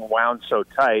that thing wound so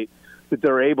tight that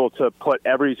they're able to put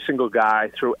every single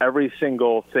guy through every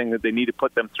single thing that they need to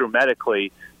put them through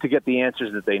medically to get the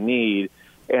answers that they need.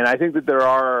 And I think that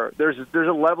there's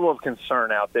a level of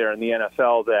concern out there in the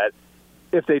NFL that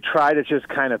if they try to just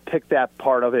kind of pick that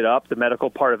part of it up, the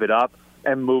medical part of it up,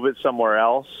 and move it somewhere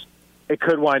else, it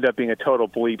could wind up being a total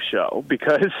bleep show,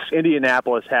 because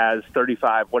Indianapolis has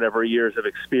 35 whatever years of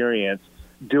experience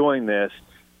doing this.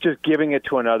 Just giving it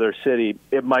to another city,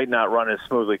 it might not run as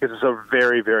smoothly, because it's a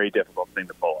very, very difficult thing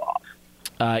to pull off.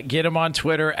 Get him on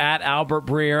Twitter at Albert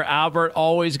Breer. Albert,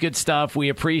 always good stuff. We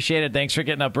appreciate it. Thanks for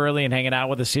getting up early and hanging out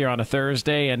with us here on a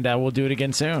Thursday, and we'll do it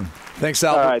again soon. Thanks,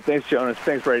 Albert. All right, thanks, Jonas.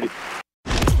 Thanks, Brady.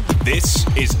 This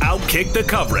is Outkick the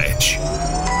Coverage.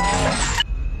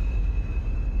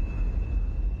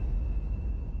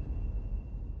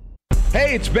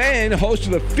 Hey, it's Ben, host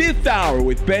of the Fifth Hour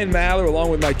with Ben Maller, along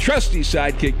with my trusty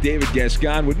sidekick, David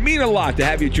Gascon. Would mean a lot to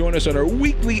have you join us on our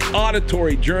weekly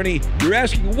auditory journey. You're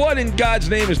asking, what in God's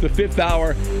name is the Fifth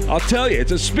Hour? I'll tell you,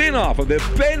 it's a spin-off of the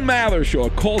Ben Maller Show, a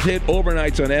cult hit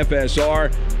overnights on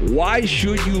FSR. Why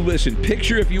should you listen?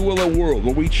 Picture, if you will, a world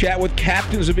where we chat with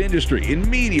captains of industry in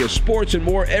media, sports, and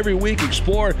more every week.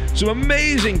 Explore some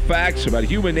amazing facts about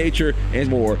human nature and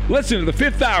more. Listen to the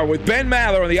Fifth Hour with Ben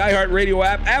Maller on the iHeartRadio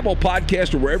app, Apple Podcasts,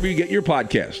 or wherever you get your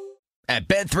podcast. At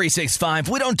Bet365,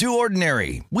 we don't do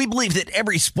ordinary. We believe that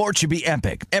every sport should be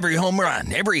epic. Every home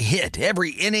run, every hit,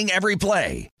 every inning, every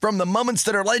play. From the moments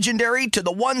that are legendary to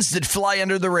the ones that fly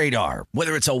under the radar.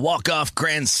 Whether it's a walk-off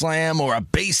grand slam or a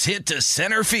base hit to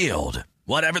center field.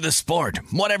 Whatever the sport,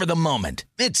 whatever the moment.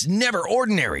 It's never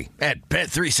ordinary at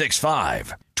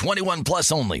Bet365. 21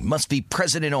 plus only. Must be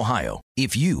present in Ohio.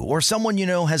 If you or someone you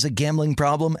know has a gambling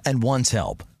problem and wants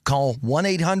help, call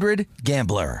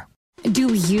 1-800-GAMBLER.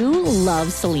 Do you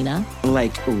love Selena?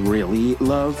 Like, really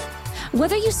love?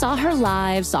 Whether you saw her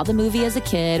live, saw the movie as a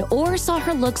kid, or saw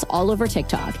her looks all over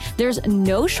TikTok, there's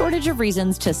no shortage of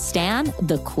reasons to stan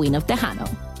the Queen of Tejano.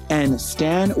 And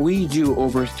Stan, we do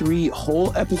over 3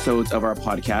 whole episodes of our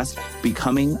podcast,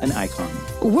 Becoming an Icon.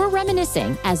 We're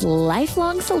reminiscing as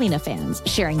lifelong Selena fans,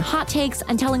 sharing hot takes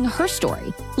and telling her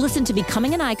story. Listen to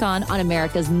Becoming an Icon on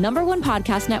America's #1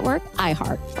 podcast network,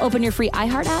 iHeart. Open your free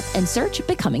iHeart app and search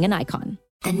Becoming an Icon.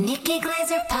 The Nikki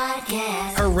Glaser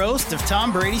Podcast. Her roast of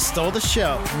Tom Brady stole the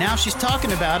show. Now she's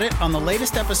talking about it on the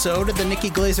latest episode of the Nikki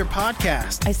Glaser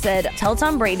Podcast. I said, tell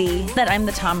Tom Brady that I'm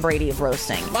the Tom Brady of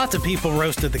roasting. Lots of people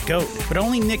roasted the GOAT, but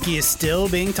only Nikki is still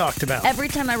being talked about. Every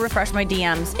time I refresh my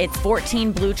DMs, it's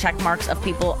 14 blue check marks of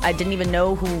people I didn't even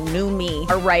know who knew me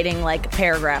are writing like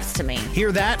paragraphs to me.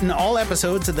 Hear that in all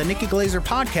episodes of the Nikki Glaser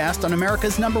Podcast on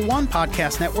America's #1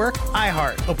 podcast network,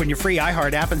 iHeart. Open your free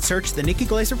iHeart app and search the Nikki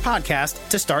Glaser Podcast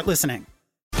to start listening.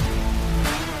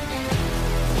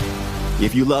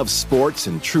 If you love sports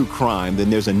and true crime, then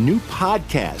there's a new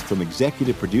podcast from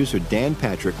executive producer Dan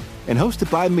Patrick and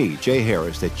hosted by me, Jay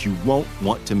Harris, that you won't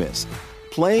want to miss.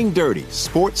 Playing Dirty: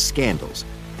 Sports Scandals.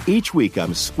 Each week,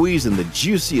 I'm squeezing the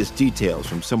juiciest details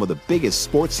from some of the biggest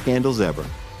sports scandals ever.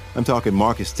 I'm talking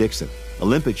Marcus Dixon,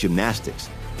 Olympic gymnastics,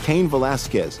 Cain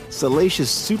Velasquez, salacious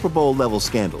Super Bowl-level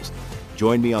scandals.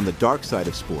 Join me on the dark side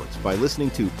of sports by listening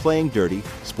to Playing Dirty: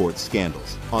 Sports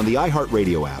Scandals on the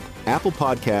iHeartRadio app, Apple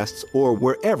Podcasts, or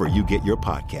wherever you get your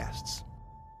podcasts.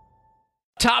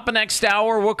 Top of next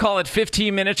hour, we'll call it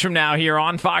 15 minutes from now here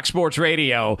on Fox Sports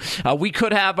Radio. We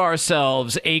could have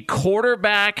ourselves a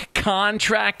quarterback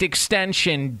contract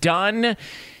extension done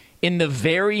in the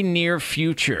very near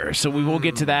future. So we will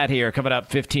get to that here coming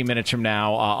up 15 minutes from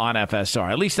now on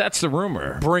FSR. At least that's the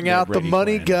rumor. Bring out the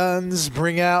money guns.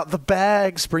 Bring out the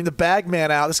bags. Bring the bag man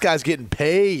out. This guy's getting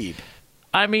paid.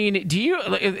 I mean, do you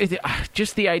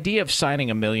just the idea of signing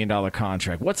 $1 million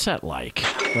contract? What's that like?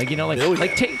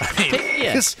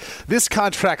 This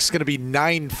contract's going to be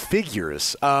 9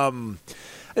 figures. Well,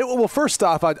 first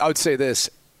off, I would say this.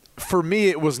 For me,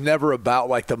 it was never about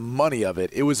like the money of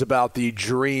it. It was about the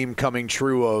dream coming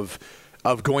true of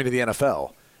going to the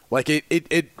NFL. Like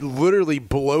it literally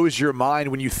blows your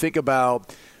mind when you think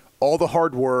about all the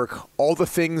hard work, all the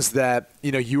things that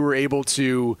you were able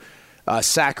to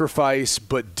sacrifice,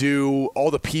 but do,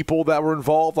 all the people that were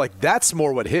involved. Like that's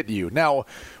more what hit you. Now,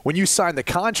 when you sign the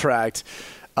contract,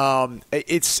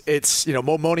 it's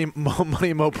more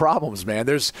money, more problems, man.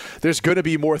 There's going to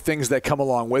be more things that come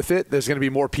along with it. There's going to be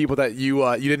more people that you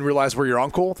didn't realize were your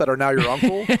uncle that are now your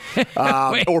uncle,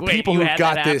 people who've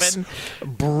got this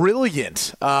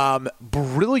brilliant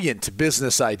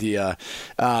business idea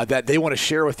that they want to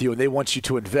share with you, and they want you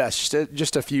to invest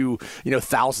just a few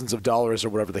thousands of dollars or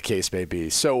whatever the case may be.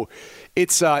 So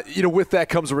it's with that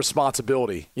comes a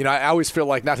responsibility. I always feel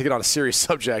like, not to get on a serious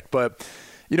subject, but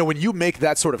when you make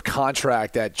that sort of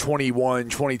contract at 21,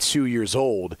 22 years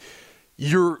old,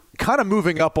 you're kind of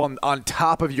moving up on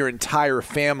top of your entire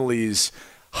family's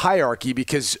hierarchy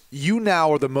because you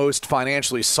now are the most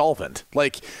financially solvent.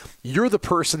 Like, you're the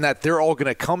person that they're all going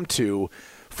to come to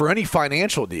for any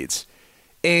financial needs.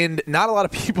 And not a lot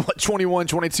of people at 21,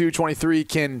 22, 23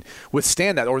 can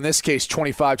withstand that. Or in this case,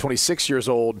 25, 26 years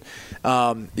old,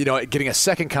 getting a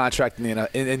second contract in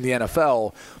the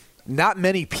NFL. Not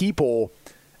many people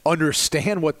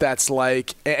understand what that's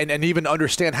like and even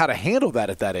understand how to handle that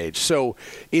at that age. So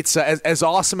it's as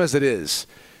awesome as it is,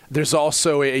 there's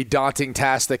also a daunting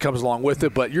task that comes along with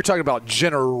it. But you're talking about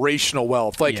generational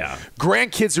wealth,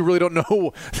 grandkids who really don't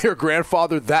know their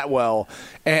grandfather that well,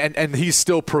 and he's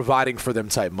still providing for them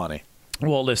type money.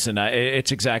 Well, listen,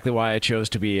 it's exactly why I chose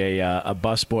to be a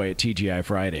busboy at TGI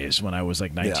Fridays when I was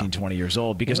like 19, 20 years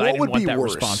old, because I didn't want that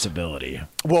responsibility.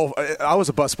 Well, I was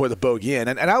a busboy at the Bogey Inn,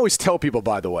 and I always tell people,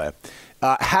 by the way,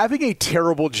 having a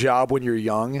terrible job when you're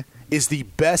young is the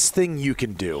best thing you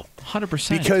can do.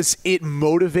 100%. Because it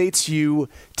motivates you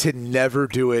to never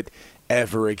do it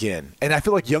ever again. And I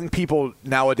feel like young people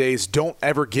nowadays don't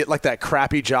ever get like that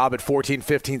crappy job at 14,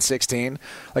 15, 16.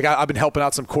 Like I've been helping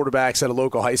out some quarterbacks at a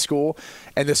local high school,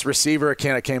 and this receiver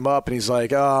kind of came up and he's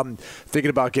like, I'm thinking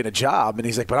about getting a job. And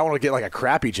he's like, but I want to get like a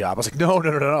crappy job. I was like, no.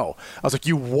 I was like,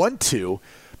 you want to?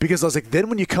 Because I was like, then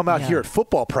when you come out here at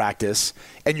football practice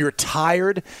and you're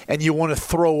tired and you want to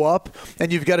throw up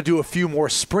and you've got to do a few more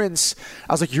sprints,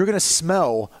 I was like, you're going to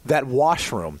smell that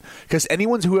washroom. Because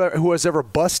anyone who has ever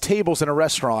bussed tables in a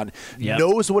restaurant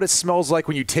knows what it smells like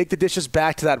when you take the dishes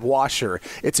back to that washer.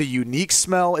 It's a unique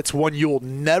smell. It's one you'll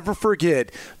never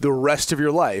forget the rest of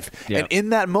your life. Yep. And in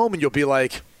that moment, you'll be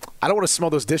like, I don't want to smell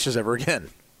those dishes ever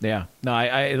again. Yeah, no,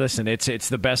 I listen. It's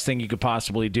the best thing you could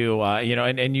possibly do,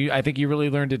 and you. I think you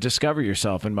really learn to discover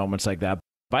yourself in moments like that.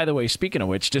 By the way, speaking of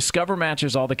which, Discover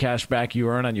matches all the cash back you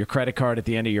earn on your credit card at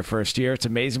the end of your first year. It's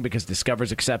amazing because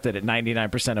Discover's accepted at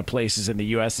 99% of places in the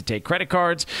U.S. to take credit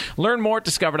cards. Learn more at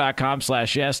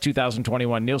discover.com/yes.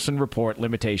 2021 Nielsen Report.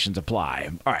 Limitations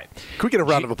apply. All right. Can we get a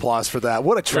round of applause for that?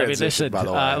 What a transition, by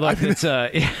the way. Look,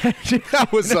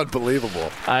 that was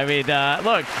unbelievable. I mean,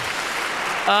 look.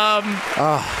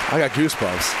 I got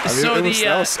goosebumps.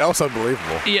 That was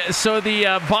unbelievable. Yeah. So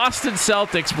the Boston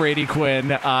Celtics, Brady Quinn,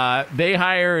 they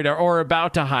hired or are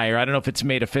about to hire. I don't know if it's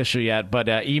made official yet, but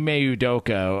Ime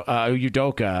Udoka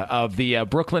of the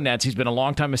Brooklyn Nets. He's been a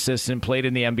longtime assistant, played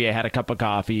in the NBA, had a cup of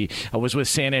coffee, was with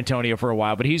San Antonio for a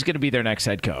while, but he's going to be their next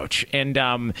head coach.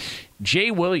 And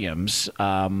Jay Williams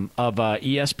of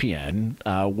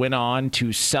ESPN went on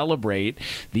to celebrate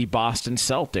the Boston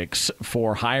Celtics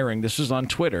for hiring, this was on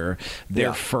Twitter,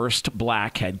 their first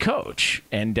black head coach.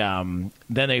 And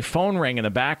then a phone rang in the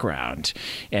background,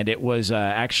 and it was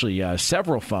actually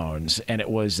several phones, and it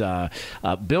was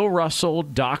Bill Russell,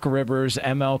 Doc Rivers,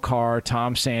 ML Carr,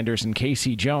 Tom Sanders, and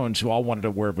Casey Jones, who all wanted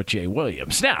a word with Jay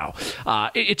Williams. Now,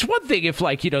 it's one thing if,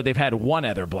 they've had one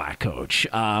other black coach,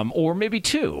 or maybe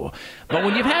two. But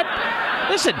when you've had,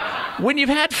 listen, When you've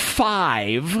had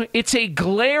 5, it's a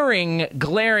glaring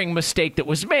mistake that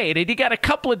was made. And you got a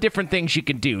couple of different things you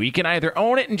can do. You can either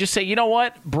own it and just say, you know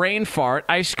what, brain fart,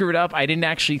 I screwed up. I didn't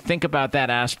actually think about that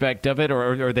aspect of it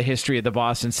or the history of the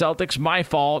Boston Celtics. My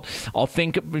fault. I'll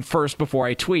think first before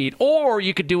I tweet. Or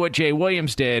you could do what Jay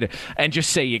Williams did and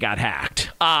just say you got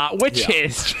hacked, which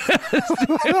is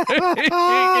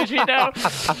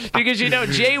because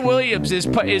Jay Williams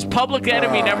is public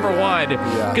enemy number 1.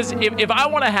 Because if I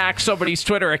want to hack somebody's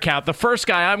Twitter account, the first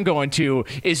guy I'm going to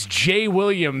is Jay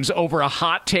Williams over a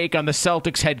hot take on the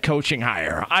Celtics head coaching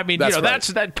hire. I mean, that's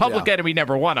that public enemy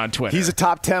number 1 on Twitter. He's a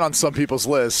top 10 on some people's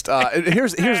list.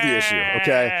 Here's the issue,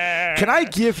 okay? Can I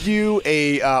give you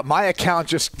my account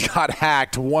just got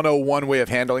hacked 101 way of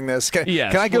handling this?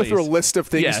 Can I go through a list of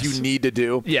things you need to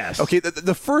do? Yes. Okay,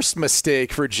 the first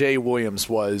mistake for Jay Williams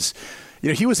was,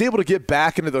 he was able to get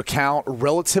back into the account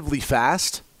relatively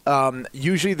fast.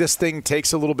 Usually this thing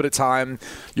takes a little bit of time.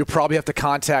 You'll probably have to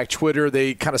contact Twitter.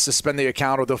 They kind of suspend the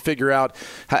account, or they'll figure out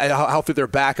how through their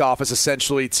back office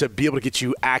essentially to be able to get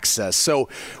you access. So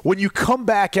when you come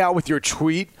back out with your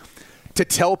tweet to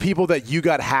tell people that you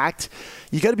got hacked,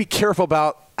 you got to be careful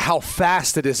about how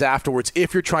fast it is afterwards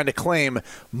if you're trying to claim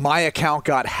my account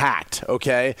got hacked,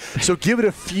 okay? So give it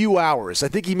a few hours. I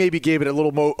think he maybe gave it a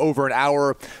little over an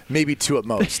hour, maybe 2 at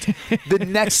most. The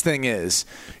next thing is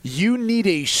you need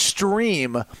a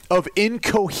stream of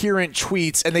incoherent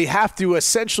tweets, and they have to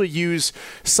essentially use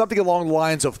something along the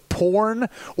lines of porn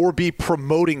or be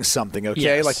promoting something, okay?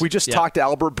 Yes. Like we just talked to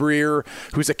Albert Breer,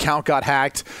 whose account got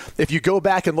hacked. If you go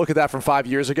back and look at that from 5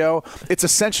 years ago, it's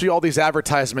essentially all these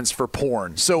advertisements for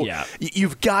porn. So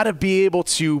you've got to be able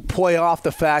to play off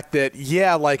the fact that,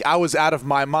 I was out of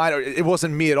my mind, or it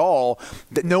wasn't me at all,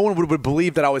 that no one would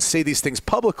believe that I would say these things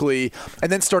publicly and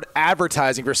then start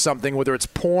advertising for something, whether it's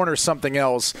porn or something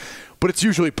else, but it's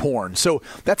usually porn. So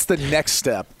that's the next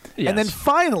step. Yes. And then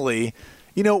finally,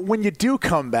 when you do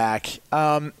come back,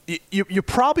 you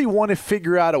probably want to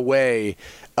figure out a way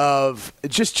of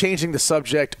just changing the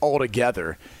subject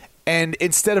altogether. And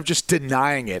instead of just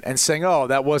denying it and saying, oh,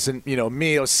 that wasn't,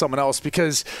 me, it was someone else,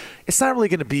 because it's not really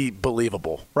going to be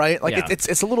believable, right? Like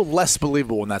it's a little less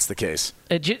believable when that's the case.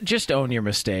 Just own your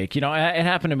mistake. It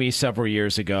happened to me several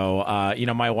years ago.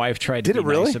 My wife tried to be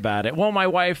nice about it. Well,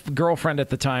 my girlfriend at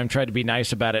the time, tried to be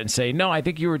nice about it and say, no, I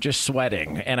think you were just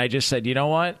sweating. And I just said, you know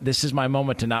what? This is my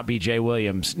moment to not be Jay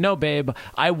Williams. No, babe,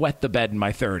 I wet the bed in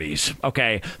my 30s.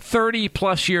 Okay, 30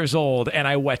 plus years old, and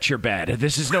I wet your bed.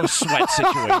 This is no sweat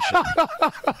situation.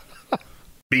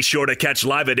 Be sure to catch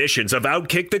live editions of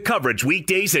Outkick the Coverage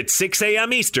weekdays at 6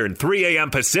 a.m. Eastern, 3 a.m.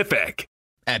 Pacific.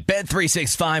 At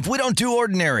Bet365, we don't do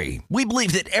ordinary. We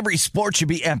believe that every sport should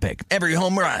be epic. Every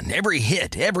home run, every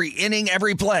hit, every inning,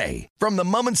 every play. From the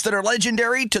moments that are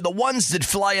legendary to the ones that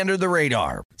fly under the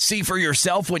radar. See for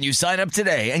yourself when you sign up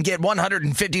today and get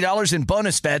 $150 in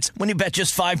bonus bets when you bet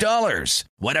just $5.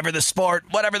 Whatever the sport,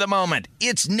 whatever the moment,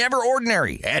 it's never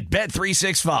ordinary at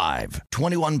Bet365.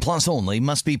 21 plus only.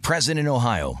 Must be present in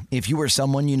Ohio. If you or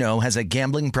someone you know has a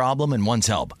gambling problem and wants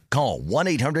help, call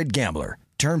 1-800-GAMBLER.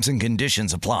 Terms and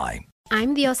conditions apply.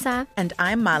 I'm Diosa. And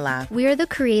I'm Mala. We are the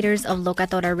creators of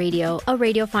Locatora Radio, a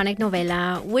radiophonic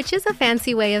novela, which is a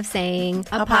fancy way of saying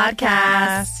a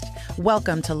podcast.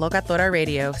 Welcome to Locatora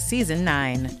Radio, Season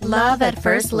 9. Love at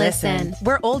first listen.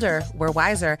 We're older, we're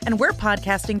wiser, and we're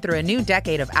podcasting through a new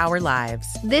decade of our lives.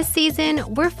 This season,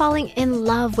 we're falling in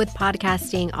love with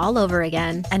podcasting all over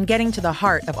again. And getting to the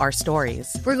heart of our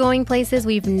stories. We're going places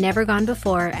we've never gone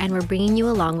before, and we're bringing you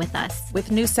along with us.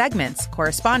 With new segments,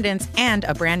 correspondence, and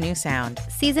a brand new sound.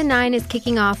 Season 9 is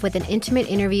kicking off with an intimate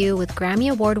interview with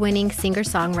Grammy Award-winning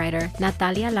singer-songwriter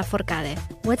Natalia Lafourcade.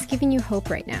 What's giving you hope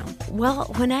right now? Well,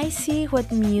 when I see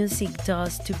what music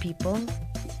does to people,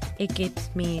 it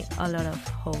gives me a lot of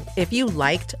hope. If you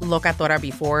liked Locatora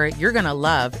before, you're going to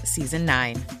love Season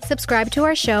 9. Subscribe to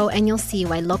our show and you'll see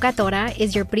why Locatora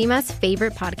is your prima's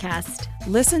favorite podcast.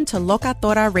 Listen to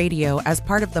Locatora Radio as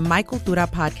part of the My Cultura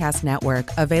Podcast Network,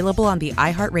 available on the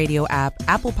iHeartRadio app,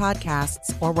 Apple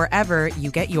Podcasts, or wherever you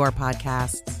get your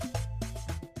podcasts.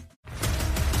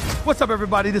 What's up,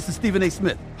 everybody? This is Stephen A.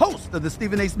 Smith, host of the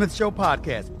Stephen A. Smith Show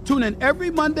podcast. Tune in every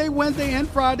Monday, Wednesday, and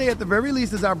Friday at the very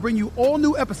least as I bring you all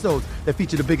new episodes that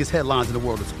feature the biggest headlines in the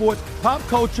world of sports, pop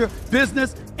culture,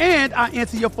 business, and I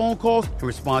answer your phone calls and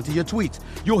respond to your tweets.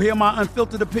 You'll hear my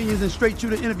unfiltered opinions and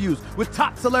straight-shooter interviews with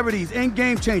top celebrities and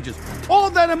game changers.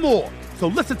 All that and more. So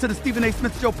listen to the Stephen A.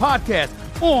 Smith Show podcast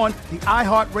on the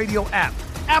iHeartRadio app,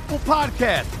 Apple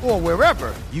Podcasts, or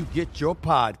wherever you get your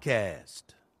podcast.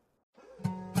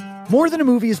 More Than a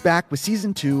Movie is back with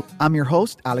Season 2. I'm your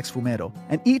host, Alex Fumero,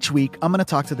 and each week I'm going to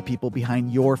talk to the people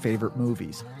behind your favorite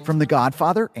movies. From The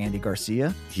Godfather, Andy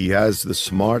Garcia. He has the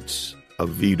smarts of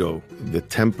Vito, the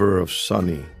temper of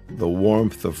Sonny, the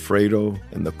warmth of Fredo,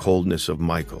 and the coldness of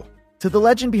Michael. To the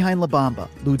legend behind La Bamba,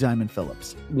 Lou Diamond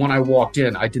Phillips. When I walked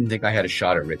in, I didn't think I had a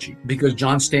shot at Richie because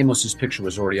John Stamos' picture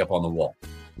was already up on the wall.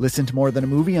 Listen to More Than a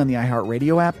Movie on the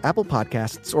iHeartRadio app, Apple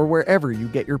Podcasts, or wherever you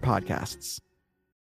get your podcasts.